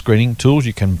some screening tools,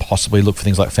 you can possibly look for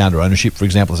things like founder ownership, for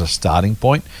example, as a starting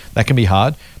point. That can be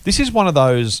hard. This is one of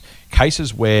those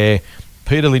cases where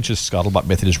Peter Lynch's scuttlebutt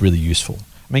method is really useful.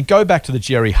 I mean, go back to the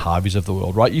Jerry Harveys of the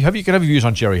world, right? You can have views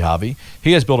on Jerry Harvey.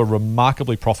 He has built a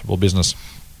remarkably profitable business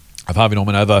of Harvey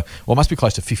Norman over, must be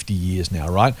close to 50 years now,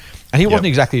 right? And he wasn't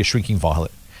exactly a shrinking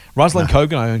violet. Rosalind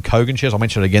Kogan, I own Kogan shares. I'll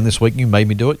mention it again this week. You made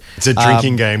me do it. It's a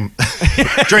drinking game.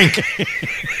 Drink.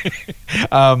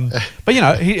 But you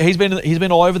know, he's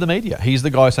been all over the media. He's the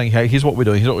guy saying, "Hey, here's what we're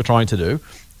doing. Here's what we're trying to do."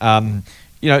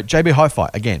 You know, JB Hi-Fi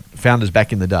again, founders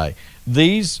back in the day.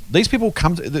 These people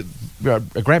come to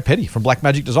Grant Petty from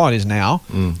Blackmagic Design is now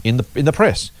in the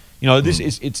press. You know,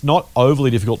 it's not overly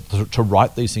difficult to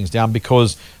write these things down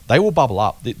because they will bubble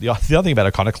up. The other thing about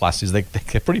iconoclasts is they're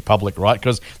pretty public, right?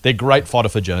 Because they're great fodder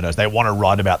for journos. They want to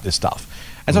write about this stuff.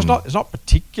 And so it's not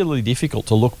particularly difficult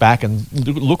to look back and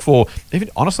look for, even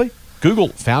honestly, Google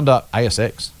founder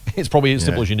ASX. It's probably as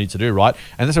simple as you need to do, right?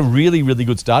 And that's a really, really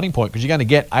good starting point because you're going to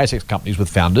get ASX companies with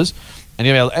founders. And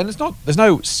there's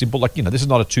no simple, like, you know, this is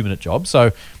not a 2-minute job.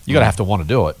 So you got to have to want to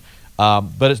do it.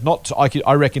 But it's not.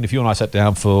 I reckon if you and I sat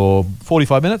down for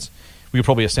 45 minutes, we could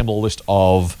probably assemble a list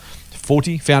of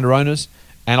 40 founder owners,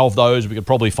 and of those, we could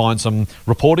probably find some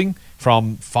reporting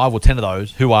from 5 or 10 of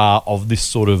those who are of this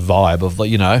sort of vibe of,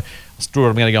 you know, screw it,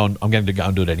 I'm going to go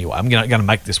and do it anyway. I'm going to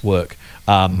make this work.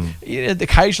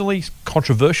 Occasionally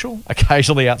controversial,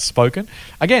 occasionally outspoken.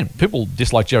 Again, people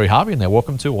dislike Jerry Harvey, and they're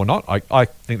welcome to or not. I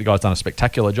think the guy's done a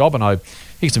spectacular job, and I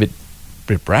think it's a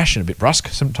bit brash and a bit brusque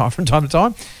from time to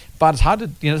time. but it's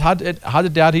hard to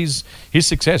doubt his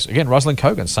success. Again, Ruslan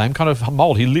Kogan, same kind of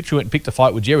mold. He literally went and picked a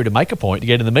fight with Jerry to make a point to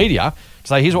get in the media to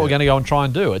say, here's what we're going to go and try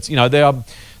and do. It's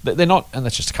they're not, and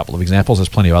that's just a couple of examples. There's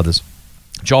plenty of others.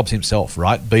 Jobs himself,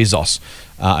 right? Bezos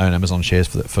own Amazon shares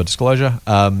for disclosure.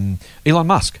 Elon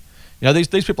Musk. These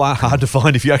people aren't hard to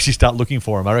find if you actually start looking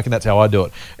for them. I reckon that's how I do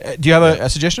it. Do you have a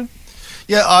suggestion?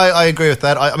 Yeah, I agree with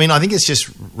that. I mean, I think it's just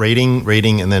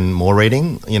reading, and then more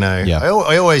reading. I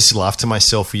always laugh to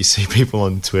myself when you see people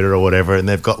on Twitter or whatever, and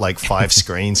they've got like 5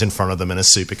 screens in front of them and a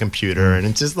supercomputer, and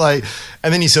it's just like,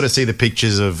 and then you sort of see the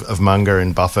pictures of Munger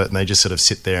and Buffett, and they just sort of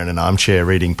sit there in an armchair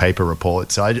reading paper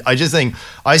reports. So I just think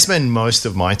I spend most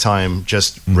of my time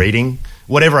just reading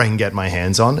whatever I can get my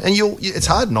hands on, and it's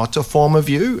hard not to form a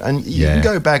view. And you can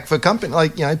go back for company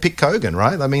like pick Kogan,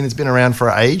 right? I mean, it's been around for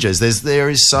ages. There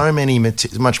is so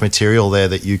much material there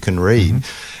that you can read,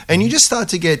 and you just start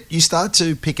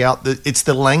to pick out it's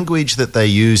the language that they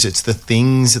use, it's the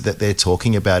things that they're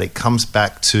talking about. It comes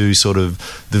back to sort of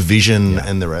the vision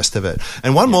and the rest of it.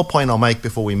 And one more point I'll make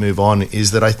before we move on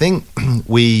is that I think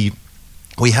we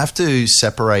have to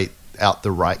separate out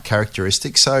the right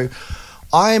characteristics. So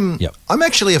I'm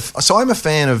actually I'm a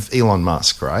fan of Elon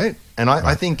Musk, right? And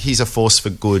I think he's a force for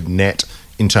good net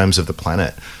in terms of the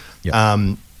planet.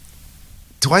 Yep.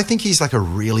 Do I think he's like a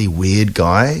really weird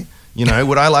guy?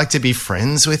 Would I like to be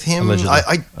friends with him?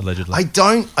 Allegedly. I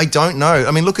don't know.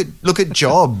 I mean, look at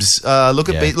Jobs. Look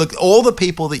all the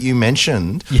people that you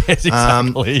mentioned. Yes,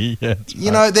 exactly.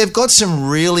 They've got some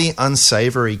really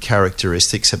unsavory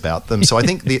characteristics about them. So I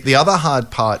think the other hard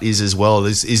part is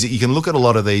that you can look at a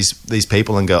lot of these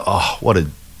people and go, oh, what a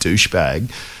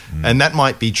douchebag. And that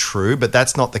might be true, but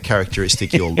that's not the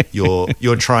characteristic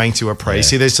you're trying to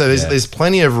appraise. Yeah. See, there's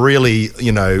plenty of really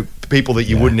people that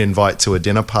you wouldn't invite to a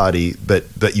dinner party,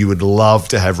 but that you would love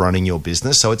to have running your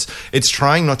business. So it's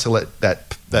trying not to let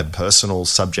that personal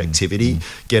subjectivity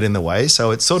get in the way.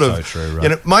 So it's sort of, so true,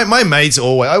 right? My mates I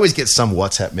always get some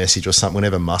WhatsApp message or something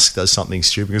whenever Musk does something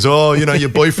stupid. He goes, oh, your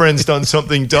boyfriend's done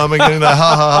something dumb, and ha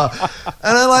ha ha.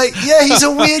 And I'm like, yeah, he's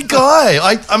a weird guy.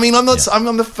 I'm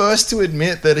the first to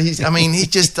admit that he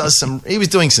just does he was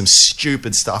doing some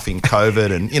stupid stuff in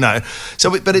COVID, and so,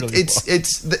 but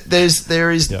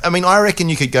there is. I mean, I reckon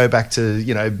you could go back to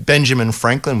Benjamin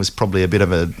Franklin was probably a bit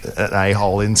of an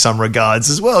a-hole in some regards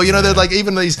as well. They're like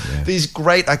even these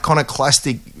great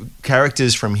iconoclastic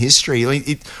characters from history. I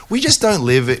mean, we just don't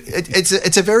live.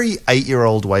 It's a very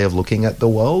 8-year-old way of looking at the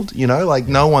world.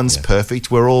 No one's perfect.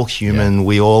 We're all human. Yeah.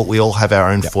 We all have our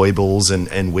own foibles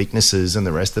and weaknesses and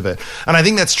the rest of it. And I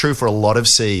think that's true for a lot of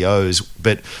CEOs.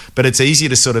 But it's easy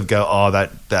to sort of go, oh,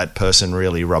 that person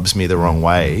really rubs me the wrong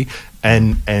way.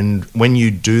 And when you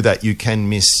do that, you can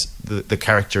miss the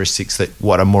characteristics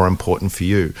what are more important for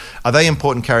you. Are they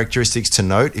important characteristics to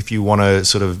note if you want to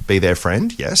sort of be their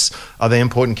friend? Yes. Are they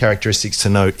important characteristics to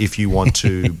note if you want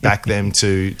to back them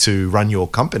to run your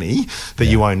company that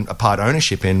you own a part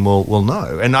ownership in? Well,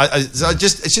 no. And it's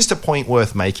just a point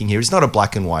worth making here. It's not a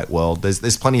black and white world.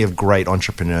 There's plenty of great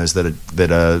entrepreneurs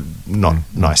that are not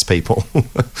nice people.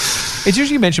 It's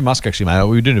usually you mentioned Musk, actually, mate.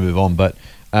 We do need to move on, but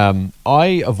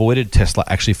I avoided Tesla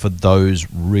actually for those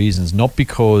reasons, not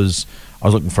because I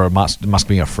was looking for Musk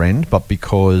being a friend, but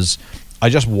because I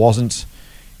just wasn't.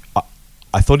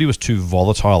 I thought he was too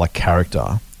volatile a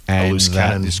character, and a loose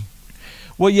cannon.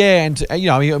 Well, yeah, and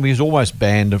he was almost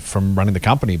banned from running the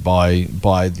company by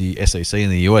the SEC in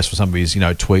the US for some of his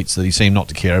tweets that he seemed not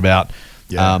to care about.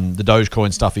 Yeah. The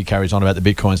Dogecoin stuff he carries on about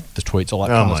the Bitcoins, the tweets, all that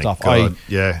kind of stuff. God.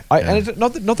 And it's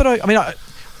not that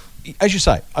as you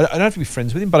say, I don't have to be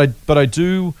friends with him, but I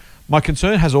do. My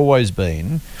concern has always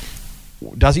been,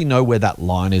 does he know where that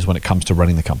line is when it comes to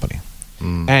running the company?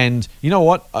 And you know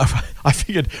what? I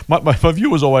figured my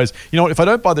view was always, if I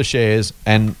don't buy the shares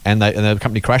and the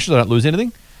company crashes, I don't lose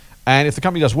anything. And if the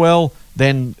company does well,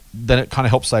 then it kind of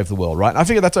helps save the world, right? And I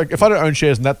figure that's okay. If I don't own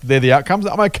shares and they're the outcomes,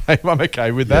 I'm okay. I'm okay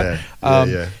with that.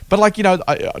 Yeah. But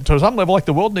to some level,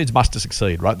 the world needs Musk to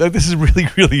succeed, right? This is really,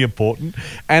 really important.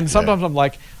 And sometimes I'm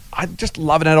like, I just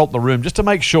love an adult in the room just to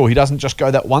make sure he doesn't just go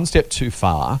that one step too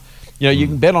far. You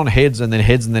can bet on heads and then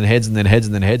heads and then heads and then heads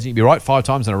and then heads. And you'd be right 5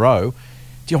 times in a row.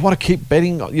 Do you want to keep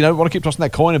betting? Want to keep tossing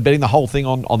that coin and betting the whole thing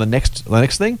on the next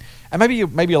thing? And maybe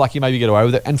you're lucky. Maybe you get away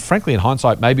with it. And frankly, in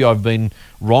hindsight, maybe I've been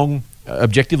wrong,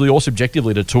 objectively or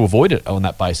subjectively, to avoid it on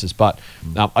that basis. But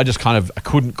I just I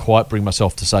couldn't quite bring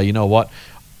myself to say, you know what?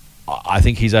 I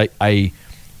think he's an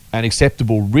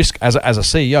acceptable risk as a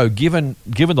CEO, given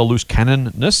the loose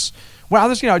cannonness. Well,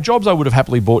 others, Jobs, I would have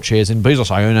happily bought shares in.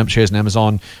 Bezos, I own shares in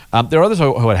Amazon. There are others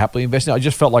who I'd happily invest in. I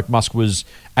just felt like Musk was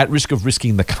at risk of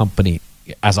risking the company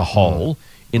as a whole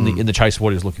in the chase of what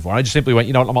he was looking for. And I just simply went,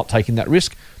 you know what, I'm not taking that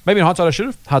risk. Maybe in hindsight I should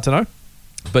have. Hard to know.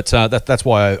 But that's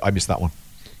why I missed that one.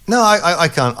 No, I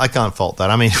can't fault that.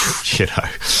 I mean,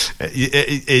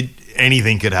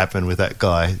 anything could happen with that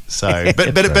guy. So,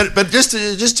 but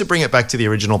just to bring it back to the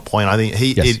original point, I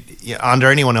think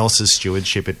under anyone else's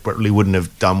stewardship, it probably wouldn't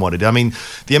have done what it did. I mean,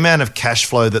 the amount of cash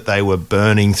flow that they were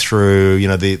burning through,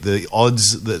 the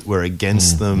odds that were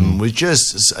against them was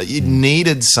just. It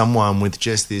needed someone with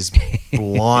just this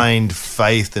blind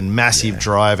faith and massive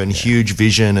drive and huge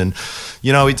vision, and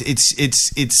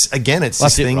it's again, it's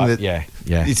this thing that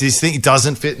it's this thing. It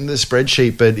doesn't fit in the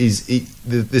spreadsheet, but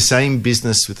the same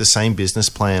business with the same business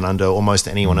plan under almost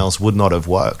anyone else would not have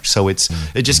worked. So it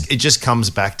just comes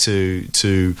back to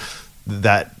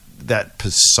that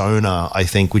persona, I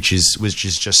think, which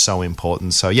is just so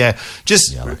important. So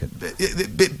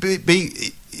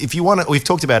if you want to, we've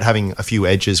talked about having a few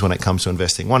edges when it comes to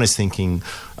investing. One is thinking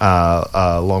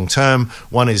long term.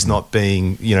 One is not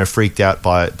being freaked out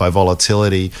by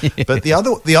volatility. But the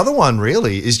other one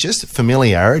really is just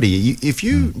familiarity. If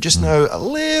you just know a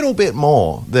little bit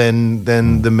more than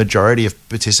the majority of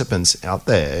participants out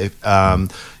there,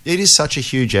 it is such a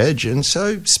huge edge. And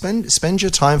so spend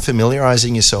your time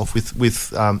familiarizing yourself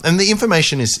with and the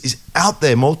information is out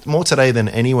there more today than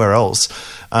anywhere else.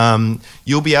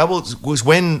 You'll be able to,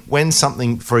 when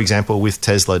something, for example, with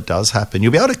Tesla does happen,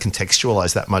 you'll be able to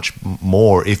contextualize that much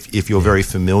more if you're very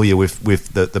familiar with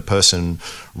the person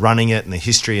running it and the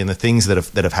history and the things that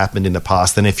have happened in the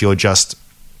past than if you're just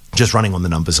running on the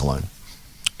numbers alone.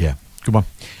 Yeah, good one.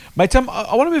 Mate, I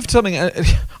want to move to something.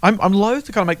 I'm loath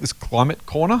to kind of make this climate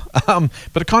corner,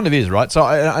 but it kind of is, right? So,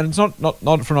 and it's not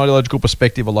from an ideological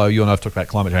perspective, although you and I have talked about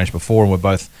climate change before, and we're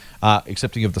both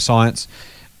accepting of the science.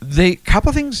 The couple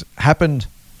of things happened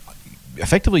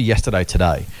effectively yesterday,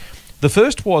 today. The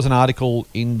first was an article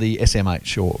in the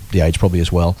SMH, or the Age probably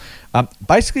as well,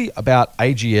 basically about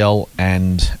AGL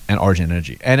and Origin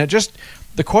Energy. And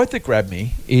the quote that grabbed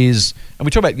me is, and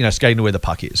we talk about, skating to where the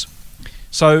puck is.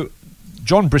 So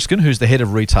John Briskin, who's the head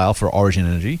of retail for Origin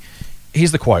Energy,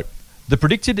 here's the quote: "The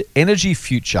predicted energy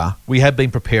future we have been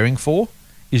preparing for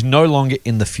is no longer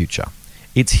in the future.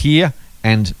 It's here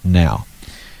and now."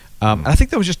 And I think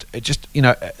that was just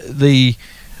the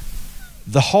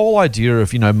whole idea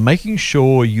of making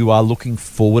sure you are looking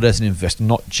forward as an investor,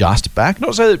 not just back.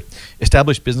 Not so that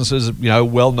established businesses,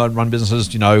 well-known run businesses,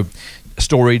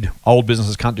 storied old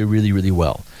businesses can't do really, really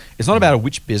well. It's not about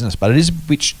which business, but it is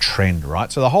which trend,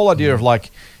 right? So the whole idea of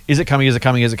is it coming? Is it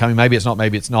coming? Is it coming? Maybe it's not.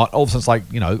 Maybe it's not. All of a sudden, it's like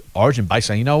Origin based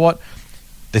saying, you know what,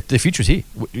 the future's here.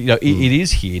 It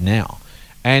is here now.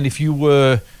 And if you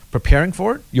were preparing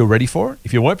for it, you're ready for it.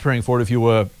 If you weren't preparing for it, if you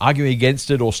were arguing against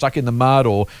it or stuck in the mud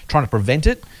or trying to prevent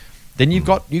it, then you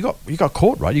got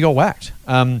caught, right? You got whacked.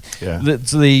 Some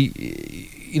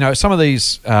of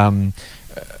these.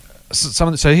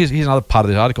 So here's another part of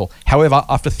this article. However,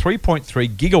 after 3.3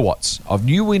 gigawatts of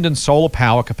new wind and solar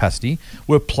power capacity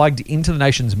were plugged into the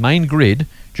nation's main grid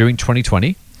during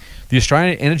 2020, the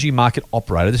Australian Energy Market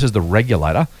Operator, this is the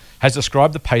regulator, has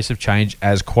described the pace of change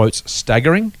as, quotes,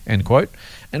 staggering, end quote,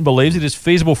 and believes it is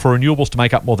feasible for renewables to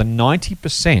make up more than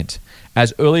 90%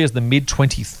 as early as the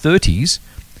mid-2030s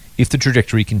if the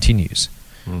trajectory continues.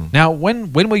 Now,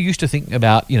 when we're used to thinking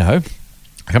about,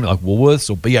 a company like Woolworths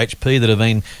or BHP that have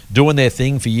been doing their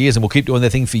thing for years and will keep doing their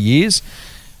thing for years,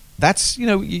 that's,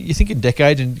 you think in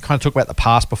decades and kind of talk about the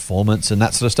past performance and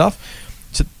that sort of stuff.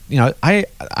 So,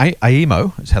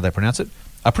 AEMO, is how they pronounce it,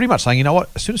 are pretty much saying, you know what,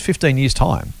 as soon as 15 years'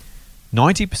 time,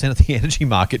 90% of the energy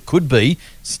market could be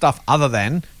stuff other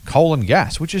than coal and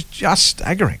gas, which is just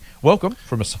staggering. Welcome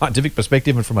from a scientific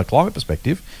perspective and from a climate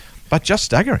perspective, but just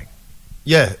staggering.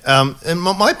 Yeah, and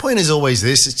my point is always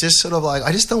this. It's just sort of like,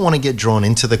 I just don't want to get drawn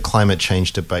into the climate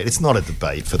change debate. It's not a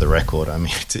debate, for the record. I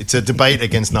mean, it's a debate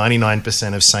against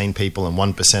 99% of sane people and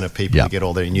 1% of people who get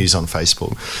all their news on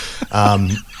Facebook.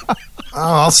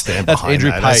 I'll stand behind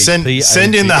that. Send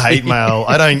in the hate mail.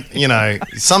 I don't,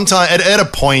 sometimes at a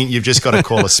point you've just got to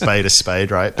call a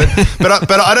spade, right? But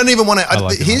I don't even want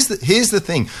to. Here's the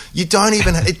thing. You don't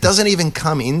even. It doesn't even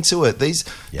come into it.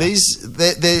 It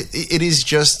is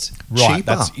just cheaper.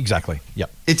 That's exactly.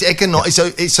 Yep. It's economic.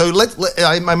 Yep. So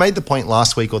I made the point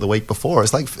last week or the week before.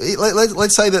 It's like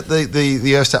let's say that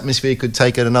the Earth's atmosphere could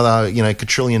take another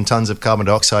quadrillion tons of carbon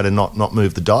dioxide and not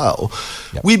move the dial.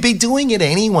 Yep. We'd be doing it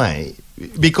anyway.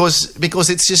 Because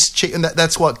it's just cheap, and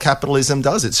that's what capitalism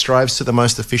does. It strives to the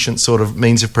most efficient sort of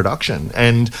means of production,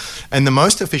 and the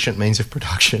most efficient means of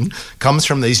production comes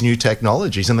from these new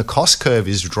technologies, and the cost curve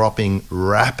is dropping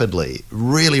rapidly,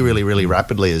 really, really, really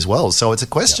rapidly as well. So it's a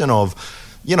question of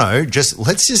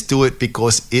let's just do it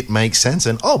because it makes sense.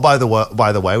 And by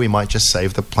the way, we might just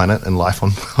save the planet and life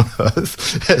on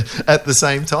Earth at the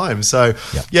same time. So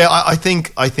yeah, I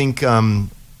think.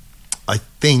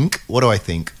 What do I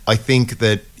think? I think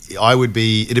that it'd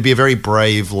be a very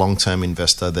brave long-term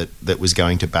investor that was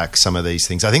going to back some of these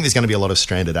things. I think there's going to be a lot of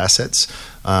stranded assets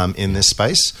in this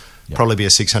space. Probably be a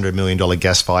 $600 million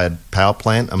gas-fired power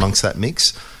plant amongst that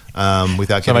mix.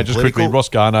 Without getting just political. quickly, Ross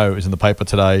Garnaut is in the paper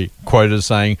today, quoted as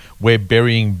saying, "We're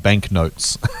burying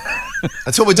banknotes."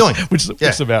 That's what we're doing. which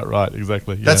is about right,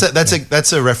 exactly. Yeah.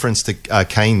 That's a reference to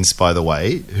Keynes, by the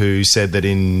way, who said that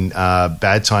in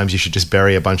bad times you should just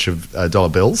bury a bunch of dollar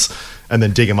bills and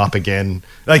then dig them up again.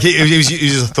 Like it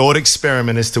was a thought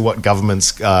experiment as to what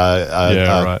governments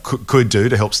could do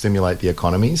to help stimulate the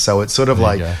economy. So it's sort of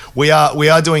we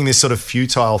are doing this sort of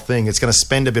futile thing. It's going to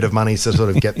spend a bit of money to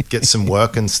sort of get some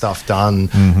work and stuff done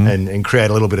and create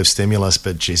a little bit of stimulus,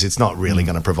 but geez, it's not really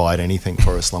going to provide anything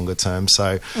for us longer term.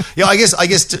 So yeah, I guess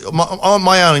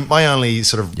my only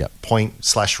sort of point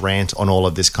 / rant on all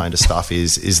of this kind of stuff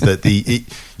is that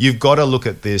you've got to look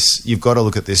at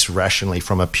this rationally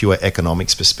from a pure economics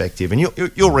perspective, and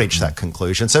you'll reach that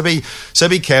conclusion. So be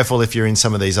careful if you're in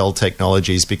some of these old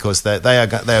technologies, because they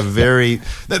are very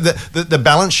the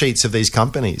balance sheets of these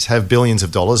companies have billions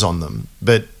of dollars on them,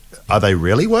 but are they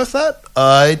really worth that?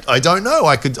 I don't know.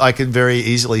 I could very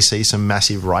easily see some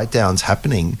massive write-downs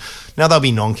happening. Now there'll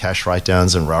be non-cash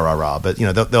write-downs and rah, but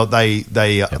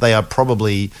they are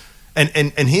probably.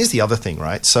 And here's the other thing,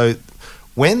 right? So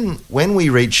when we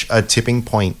reach a tipping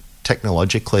point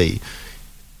technologically,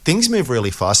 things move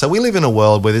really fast. So we live in a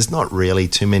world where there's not really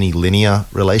too many linear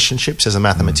relationships, as a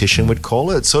mathematician would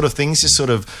call it. Sort of things just sort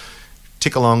of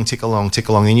tick along,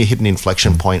 and you hit an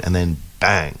inflection point, and then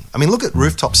bang. I mean, look at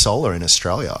rooftop solar in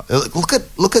Australia.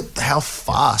 Look at how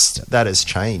fast that has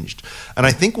changed. And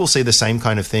I think we'll see the same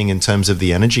kind of thing in terms of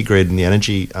the energy grid and the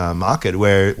energy market,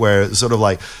 where sort of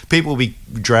like people will be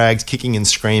dragged kicking and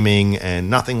screaming, and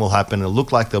nothing will happen. It'll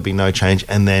look like there'll be no change,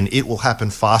 and then it will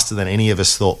happen faster than any of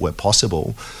us thought were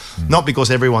possible. Not because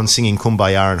everyone's singing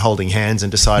Kumbaya and holding hands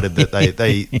and decided that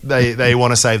they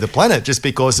want to save the planet, just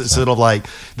because it's sort of like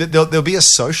there'll be a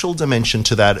social dimension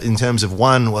to that in terms of,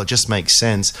 one, well, it just makes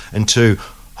sense, and two,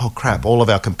 oh crap, all of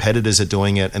our competitors are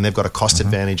doing it and they've got a cost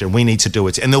advantage and we need to do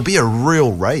it. And there'll be a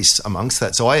real race amongst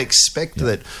that. So I expect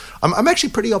that I'm actually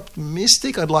pretty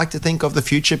optimistic. I'd like to think of the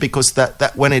future, because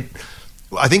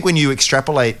I think when you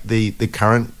extrapolate the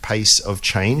current pace of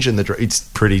change, and it's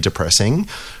pretty depressing,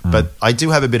 but I do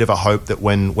have a bit of a hope that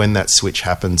when that switch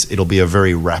happens, it'll be a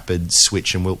very rapid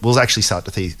switch, and we'll actually start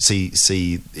to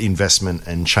see investment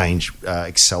and change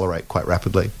accelerate quite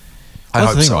rapidly.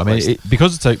 That's the thing, right? I mean,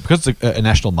 because it's a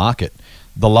national market,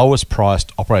 the lowest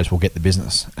priced operators will get the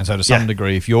business, and so to some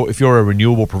degree, if you're a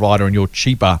renewable provider and you're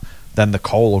cheaper than the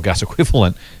coal or gas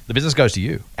equivalent, the business goes to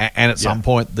you. And at some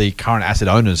point, the current asset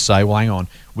owners say, well, hang on,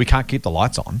 we can't keep the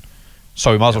lights on,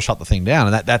 so we might as well shut the thing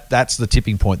down. And that's the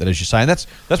tipping point, that, as you say. And that's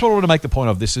what I want to make the point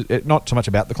of. This is not so much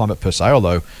about the climate per se,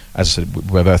 although, as I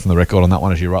said, we're both on the record on that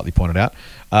one, as you rightly pointed out,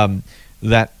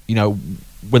 that,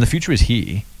 when the future is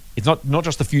here, it's not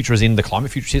just the future as in the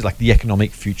climate future is here, like the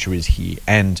economic future is here.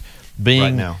 And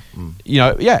being right now,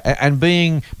 and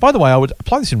being, by the way, I would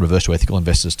apply this in reverse to ethical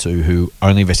investors too, who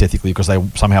only invest ethically because they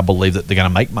somehow believe that they're going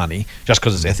to make money just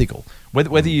because it's ethical.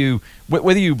 Whether you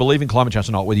believe in climate change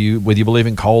or not, whether you believe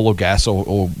in coal or gas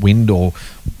or wind or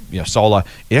solar,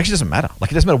 it actually doesn't matter.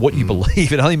 Like, it doesn't matter what you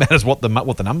believe; it only matters what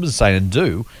the numbers say and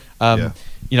do.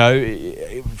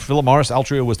 Philip Morris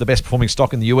Altria was the best performing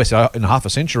stock in the US in half a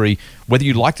century, whether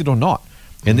you liked it or not.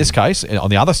 In this case, on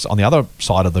the other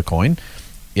side of the coin,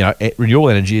 renewable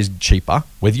energy is cheaper,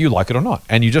 whether you like it or not.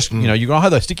 And you just, you're going to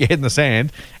either stick your head in the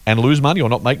sand and lose money or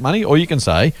not make money, or you can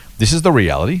say, this is the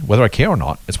reality, whether I care or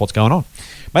not, it's what's going on.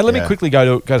 Mate, let me quickly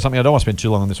go to something. I don't want to spend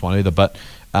too long on this one either, but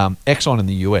Exxon in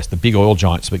the US, the big oil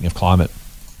giant, speaking of climate,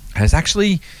 has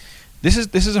actually, this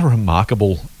is a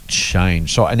remarkable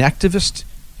change. So an activist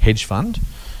hedge fund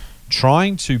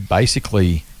trying to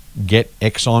basically get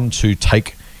Exxon to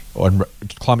take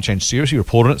climate change seriously,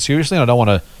 report on it seriously. And I don't want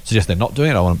to suggest they're not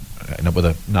doing it. I want to end up with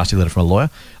a nasty letter from a lawyer.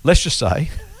 Let's just say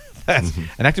that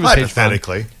an activist hedge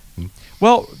fund.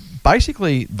 Well,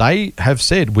 basically, they have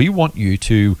said, we want you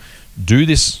to do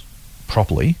this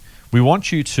properly. We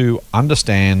want you to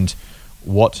understand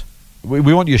we want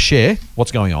you to share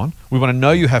what's going on. We want to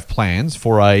know you have plans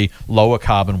for a lower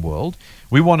carbon world.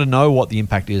 We want to know what the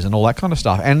impact is and all that kind of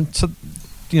stuff. And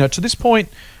to this point,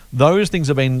 those things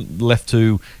have been left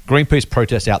to Greenpeace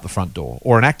protests out the front door,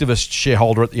 or an activist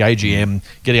shareholder at the AGM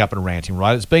getting up and ranting,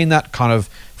 right? It's been that kind of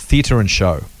theatre and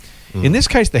show. In this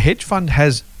case, the hedge fund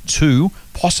has two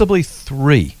possibly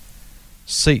 3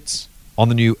 seats on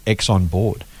the new Exxon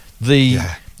board. The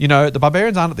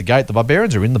barbarians aren't at the gate. The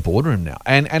barbarians are in the boardroom now,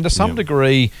 and to some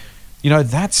degree,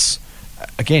 that's.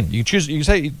 Again, you can choose. You can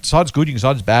say side's good, you can say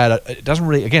it's bad. It doesn't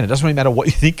really matter what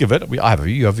you think of it. I have a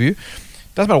view, you have a view.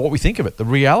 It doesn't matter what we think of it. The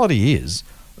reality is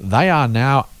they are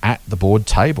now at the board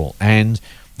table, and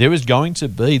there is going to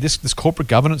be this corporate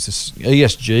governance, this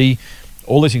ESG,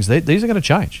 all these things. These are going to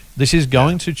change. This is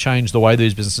going to change the way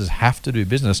these businesses have to do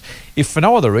business, if for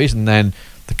no other reason than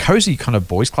the cozy kind of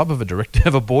boys club of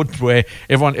a board where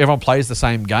everyone plays the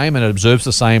same game and it observes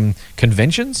the same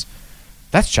conventions.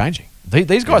 That's changing.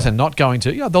 These guys are not going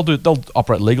to. They'll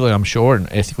operate legally, I'm sure,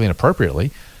 and ethically and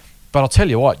appropriately. But I'll tell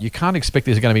you what, you can't expect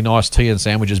there's going to be nice tea and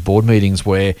sandwiches board meetings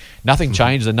where nothing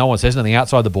changes and no one says anything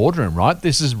outside the boardroom, right?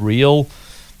 This is real,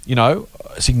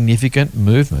 significant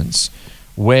movements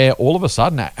where all of a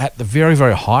sudden, at the very,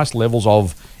 very highest levels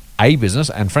of a business,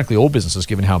 and frankly all businesses,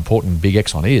 given how important Big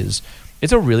Exxon is,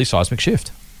 it's a really seismic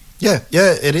shift. Yeah,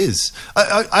 it is.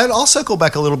 I'll circle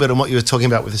back a little bit on what you were talking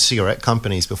about with the cigarette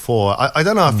companies before. I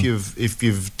don't know if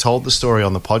you've told the story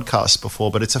on the podcast before,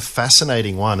 but it's a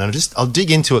fascinating one, and I'll dig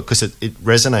into it because it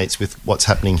resonates with what's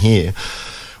happening here,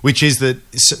 which is that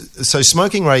so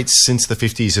smoking rates since the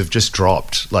 50s have just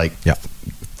dropped,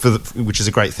 which is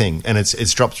a great thing, and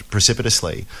it's dropped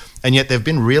precipitously, and yet they've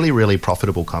been really, really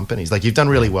profitable companies. Like, you've done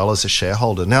really well as a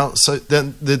shareholder. Now, so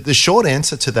the short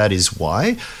answer to that is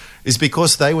why. Is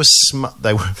because they were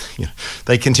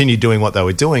they continued doing what they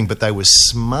were doing, but they were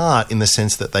smart in the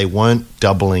sense that they weren't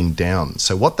doubling down.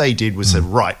 So what they did was said,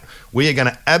 right, we are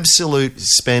going to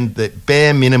spend the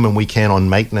bare minimum we can on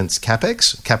maintenance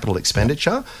capex, capital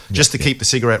expenditure, just to keep the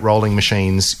cigarette rolling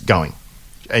machines going.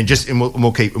 And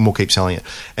we'll keep selling it.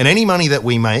 And any money that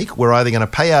we make, we're either going to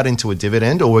pay out into a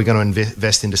dividend or we're going to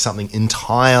invest into something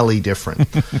entirely different.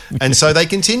 And so they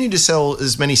continued to sell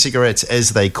as many cigarettes as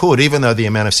they could, even though the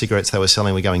amount of cigarettes they were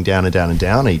selling were going down and down and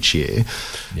down each year.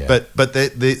 Yeah. But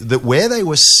where they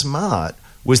were smart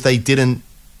was they didn't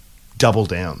double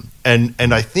down. And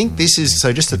I think this is,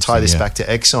 so just to tie this back to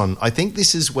Exxon, I think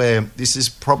this is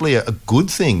probably a good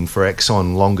thing for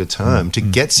Exxon longer term, to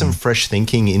get some fresh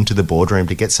thinking into the boardroom,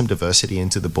 to get some diversity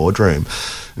into the boardroom,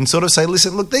 and sort of say,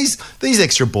 listen, look, these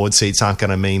extra board seats aren't going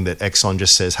to mean that Exxon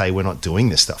just says, hey, we're not doing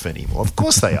this stuff anymore. Of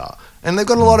course they are. And they've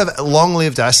got a lot of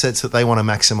long-lived assets that they want to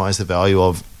maximize the value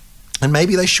of. And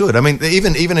maybe they should. I mean,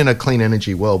 even in a clean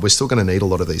energy world, we're still going to need a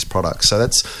lot of these products. So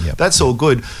that's all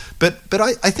good. But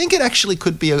I think it actually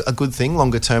could be a good thing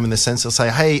longer term, in the sense they'll say,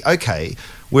 hey, okay,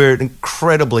 we're an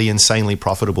incredibly, insanely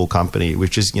profitable company,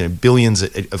 which is billions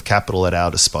of capital at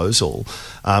our disposal.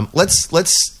 Let's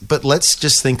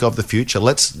just think of the future.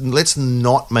 Let's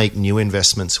not make new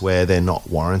investments where they're not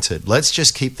warranted. Let's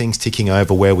just keep things ticking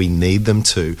over where we need them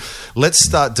to. Let's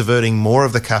start diverting more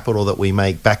of the capital that we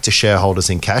make back to shareholders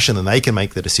in cash, and then they can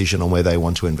make the decision on where they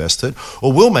want to invest it,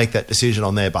 or we'll make that decision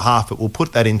on their behalf, but we'll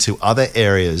put that into other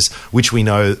areas which we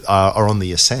know are on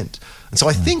the ascent. And so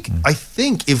I think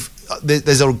if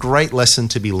there's a great lesson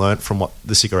to be learnt from what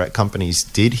the cigarette companies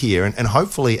did here, and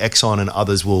hopefully Exxon and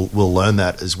others will learn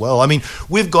that as well. I mean,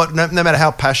 we've got, no matter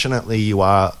how passionate you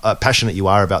are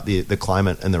about the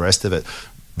climate and the rest of it,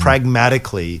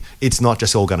 pragmatically, it's not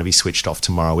just all going to be switched off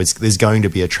tomorrow. There's going to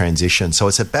be a transition. So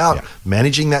it's about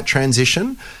managing that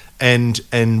transition. And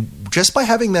just by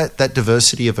having that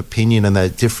diversity of opinion and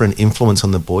that different influence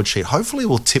on the board sheet, hopefully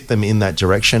we'll tip them in that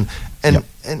direction, and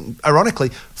ironically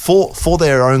for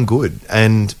their own good.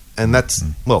 And that's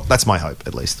that's my hope,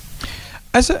 at least.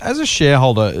 As a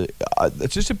shareholder,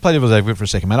 just to play devil's advocate for a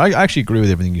second, man, I actually agree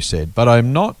with everything you said, but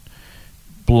I'm not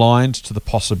blind to the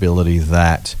possibility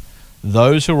that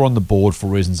those who are on the board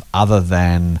for reasons other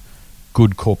than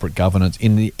good corporate governance,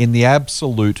 in the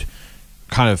absolute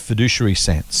kind of fiduciary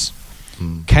sense,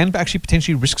 can actually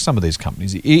potentially risk some of these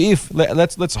companies. If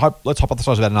let's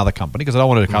hypothesize about another company, because I don't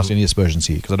want to cast any aspersions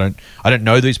here, because I don't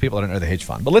know these people, I don't know the hedge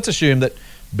fund. But let's assume that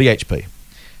BHP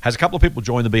has a couple of people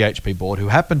join the BHP board who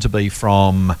happen to be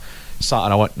from,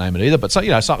 and I won't name it either, but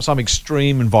some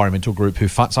extreme environmental group who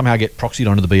somehow get proxied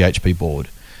onto the BHP board,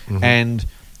 and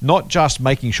not just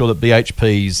making sure that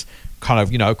BHP's kind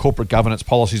of corporate governance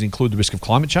policies include the risk of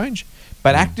climate change,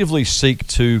 but actively seek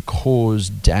to cause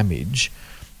damage,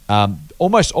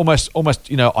 almost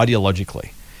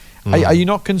ideologically. Are you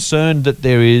not concerned that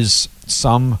there is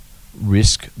some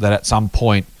risk that at some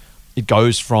point it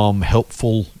goes from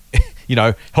helpful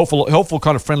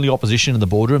kind of friendly opposition in the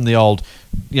boardroom, the old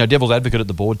devil's advocate at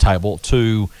the board table,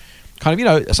 to kind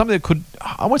of something that could,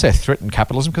 I won't say threaten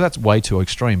capitalism, because that's way too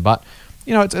extreme, but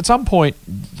at some point,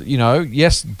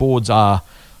 yes, boards are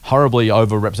horribly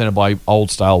overrepresented by old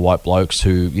stale white blokes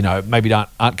who, maybe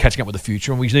aren't catching up with the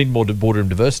future, and we need more boardroom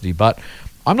diversity. But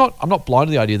I'm not blind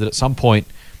to the idea that at some point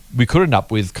we could end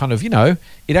up with kind of,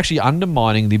 it actually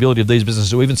undermining the ability of these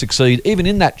businesses to even succeed, even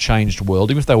in that changed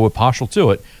world, even if they were partial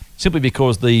to it, simply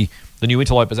because the new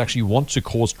interlopers actually want to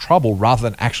cause trouble rather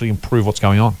than actually improve what's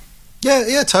going on.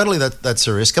 Yeah, totally. That's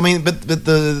a risk. I mean, but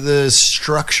the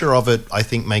structure of it, I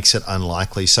think, makes it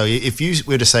unlikely. So if you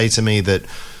were to say to me that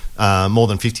more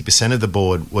than 50% of the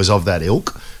board was of that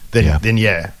ilk, then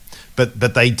yeah.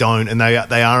 But they don't, and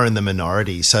they are in the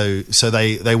minority. So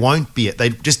they won't be. They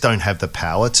just don't have the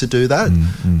power to do that.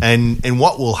 And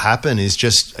what will happen is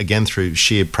just, again, through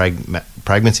sheer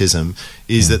pragmatism,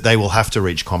 is that they will have to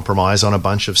reach compromise on a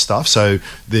bunch of stuff. So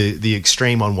the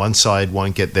extreme on one side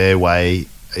won't get their way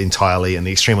entirely, and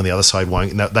the extreme on the other side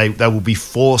won't. They will be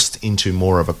forced into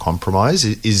more of a compromise.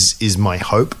 Is my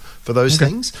hope for those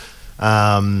things.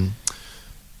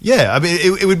 Yeah, I mean,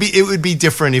 it would be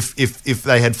different if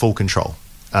they had full control,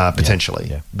 potentially.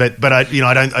 Yeah. But I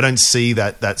don't see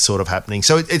that sort of happening.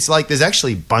 So it's like there's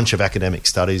actually a bunch of academic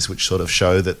studies which sort of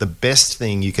show that the best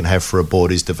thing you can have for a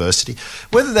board is diversity,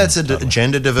 whether that's a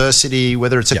gender diversity,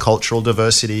 whether it's a cultural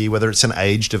diversity, whether it's an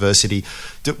age diversity.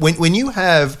 When you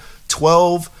have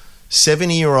 12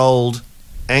 70-year-old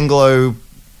Anglo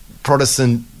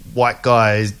Protestant white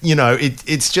guys,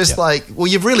 it's just like, well,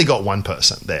 you've really got one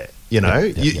person there. You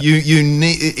need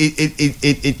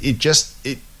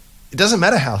it doesn't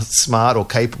matter how smart or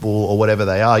capable or whatever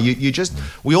they are.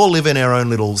 We all live in our own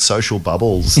little social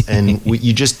bubbles, and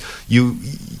the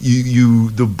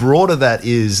broader that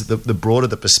is, the broader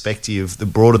the perspective, the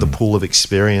broader the pool of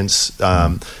experience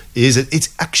it's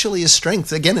actually a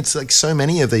strength. Again, it's like so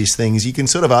many of these things. You can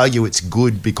sort of argue it's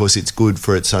good because it's good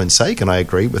for its own sake, and I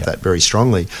agree with that very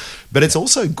strongly. But it's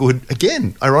also good,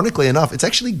 again, ironically enough, it's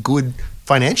actually good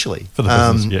financially for the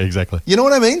business. Yeah, exactly. You know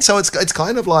what I mean? So it's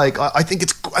kind of like, I think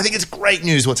it's great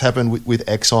news what's happened with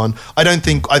Exxon. I don't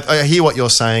think I hear what you're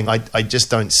saying. I just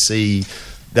don't see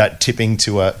that tipping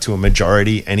to a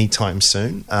majority anytime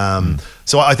soon.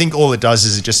 So I think all it does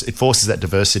is it forces that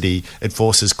diversity, it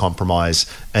forces compromise,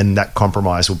 and that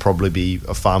compromise will probably be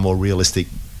a far more realistic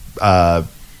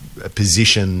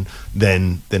position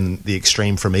than the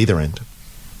extreme from either end.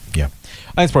 Yeah, I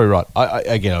think that's probably right.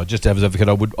 Again, just as advocate,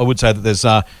 I would say that there's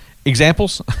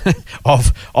examples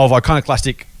of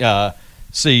iconoclastic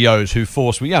CEOs who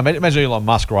force. Imagine Elon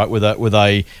Musk, right, with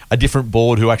a different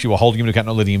board who actually were holding him to account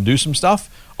and letting him do some stuff.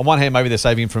 On one hand, maybe they're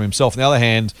saving him from himself. On the other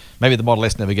hand, maybe the Model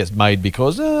S never gets made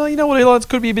because Elon, it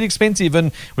could be a bit expensive,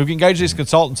 and we've engaged these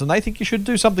consultants, and they think you should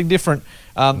do something different.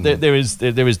 There is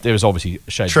obviously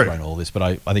shades of grey in all this, but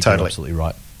I think you're absolutely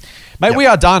right. Mate, we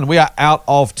are done. We are out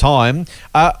of time.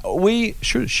 We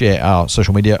should share our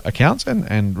social media accounts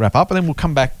and wrap up, and then we'll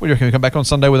come back. What do you reckon? We come back on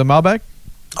Sunday with a mailbag?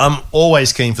 I'm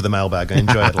always keen for the mailbag. I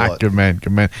enjoy it a lot. Good man.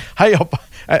 Hey,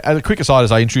 a quick aside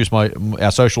as I introduce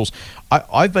our socials,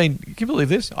 I've been. Can you believe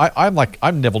this? I'm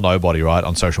Neville Nobody, right,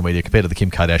 on social media compared to the Kim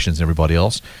Kardashians and everybody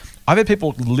else. I've had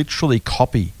people literally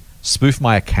spoof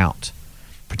my account,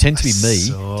 pretend to be me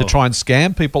to try and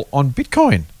scam people on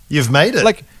Bitcoin. You've made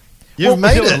it. You've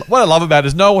made it. What I love about it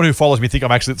is no one who follows me think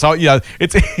I'm actually... So, I'm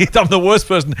the worst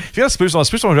person. If you're going to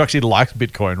spoof someone who actually likes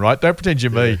Bitcoin, right? Don't pretend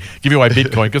you're me. Give away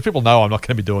Bitcoin, because people know I'm not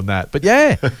going to be doing that. But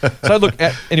yeah. So look,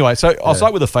 anyway, I'll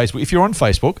start with the Facebook. If you're on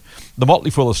Facebook, The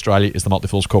Motley Fool Australia is The Motley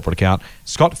Fool's corporate account.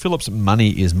 Scott Phillips'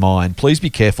 money is mine. Please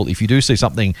be careful if you do see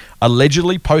something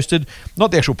allegedly posted, not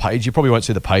the actual page. You probably won't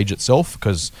see the page itself,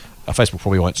 because Facebook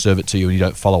probably won't serve it to you and you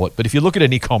don't follow it. But if you look at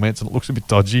any comments and it looks a bit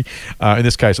dodgy, in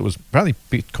this case it was apparently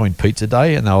Bitcoin Pizza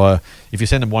Day, and if you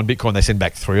send them one Bitcoin, they send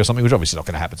back 3 or something, which obviously not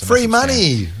going to happen. Free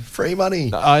money.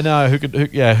 I know. Who could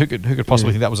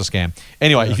possibly think that was a scam?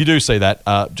 Anyway, if you do see that,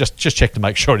 just check to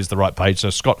make sure it is the right page. So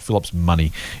Scott Phillips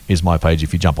Money is my page.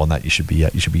 If you jump on that, you should be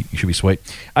sweet.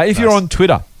 If you're on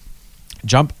Twitter,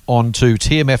 jump on to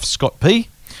TMF Scott P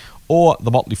or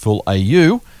The Motley Fool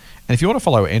AU. And if you want to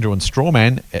follow Andrew and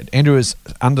Strawman, Andrew is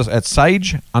at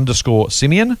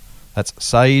Sage_Simeon. That's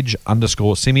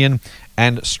Sage_Simeon.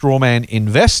 And Strawman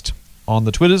Invest on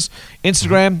the Twitters.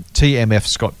 Instagram, TMF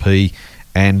Scott P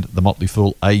and The Motley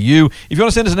Fool AU. If you want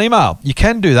to send us an email, you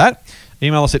can do that.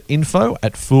 Email us at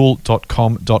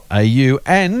info@fool.com.au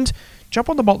and jump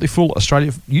on the Motley Fool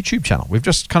Australia YouTube channel. We've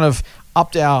just kind of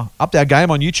upped our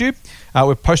game on YouTube.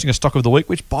 We're posting a stock of the week,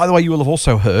 which, by the way, you will have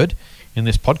also heard in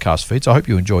this podcast feed, so I hope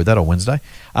you enjoyed that on Wednesday.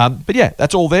 But yeah,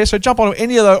 that's all there. So jump on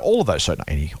all of those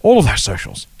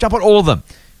socials. Jump on all of them.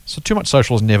 So too much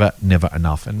social is never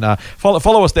enough. And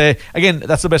follow us there. Again,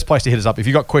 that's the best place to hit us up. If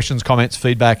you've got questions, comments,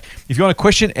 feedback, if you want a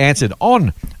question answered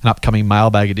on an upcoming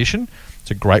mailbag edition,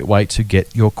 It's a great way to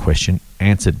get your question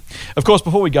answered. Of course,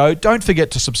 before we go, don't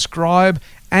forget to subscribe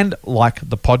and like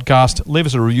the podcast. Leave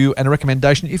us a review and a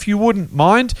recommendation if you wouldn't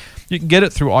mind. You can get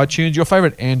it through iTunes, your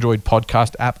favourite Android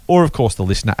podcast app, or of course the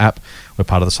Listener app. We're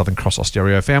part of the Southern Cross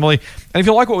Austereo family. And if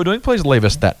you like what we're doing, please leave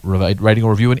us that rating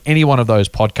or review in any one of those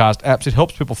podcast apps. It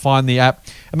helps people find the app.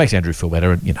 It makes Andrew feel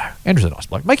better. And, Andrew's a nice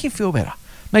bloke. Make him feel better.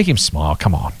 Make him smile.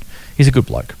 Come on. He's a good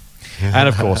bloke. And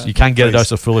of course, you can get a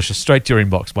dose of foolishness straight to your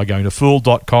inbox by going to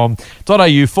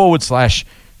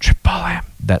fool.com.au/Triple M.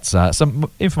 That's some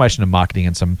information and marketing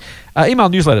and some email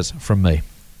newsletters from me.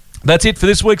 That's it for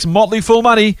this week's Motley Fool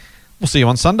Money. We'll see you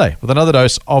on Sunday with another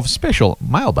dose of special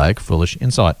mailbag foolish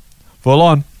insight. Fool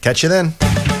on. Catch you then.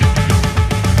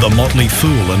 The Motley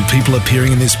Fool and people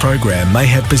appearing in this program may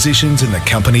have positions in the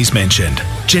companies mentioned.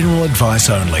 General advice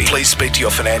only. Please speak to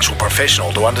your financial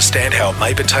professional to understand how it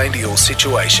may pertain to your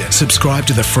situation. Subscribe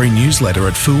to the free newsletter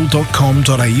at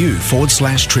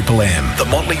fool.com.au/Triple M. The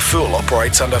Motley Fool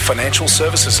operates under Financial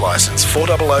Services Licence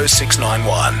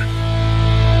 400691.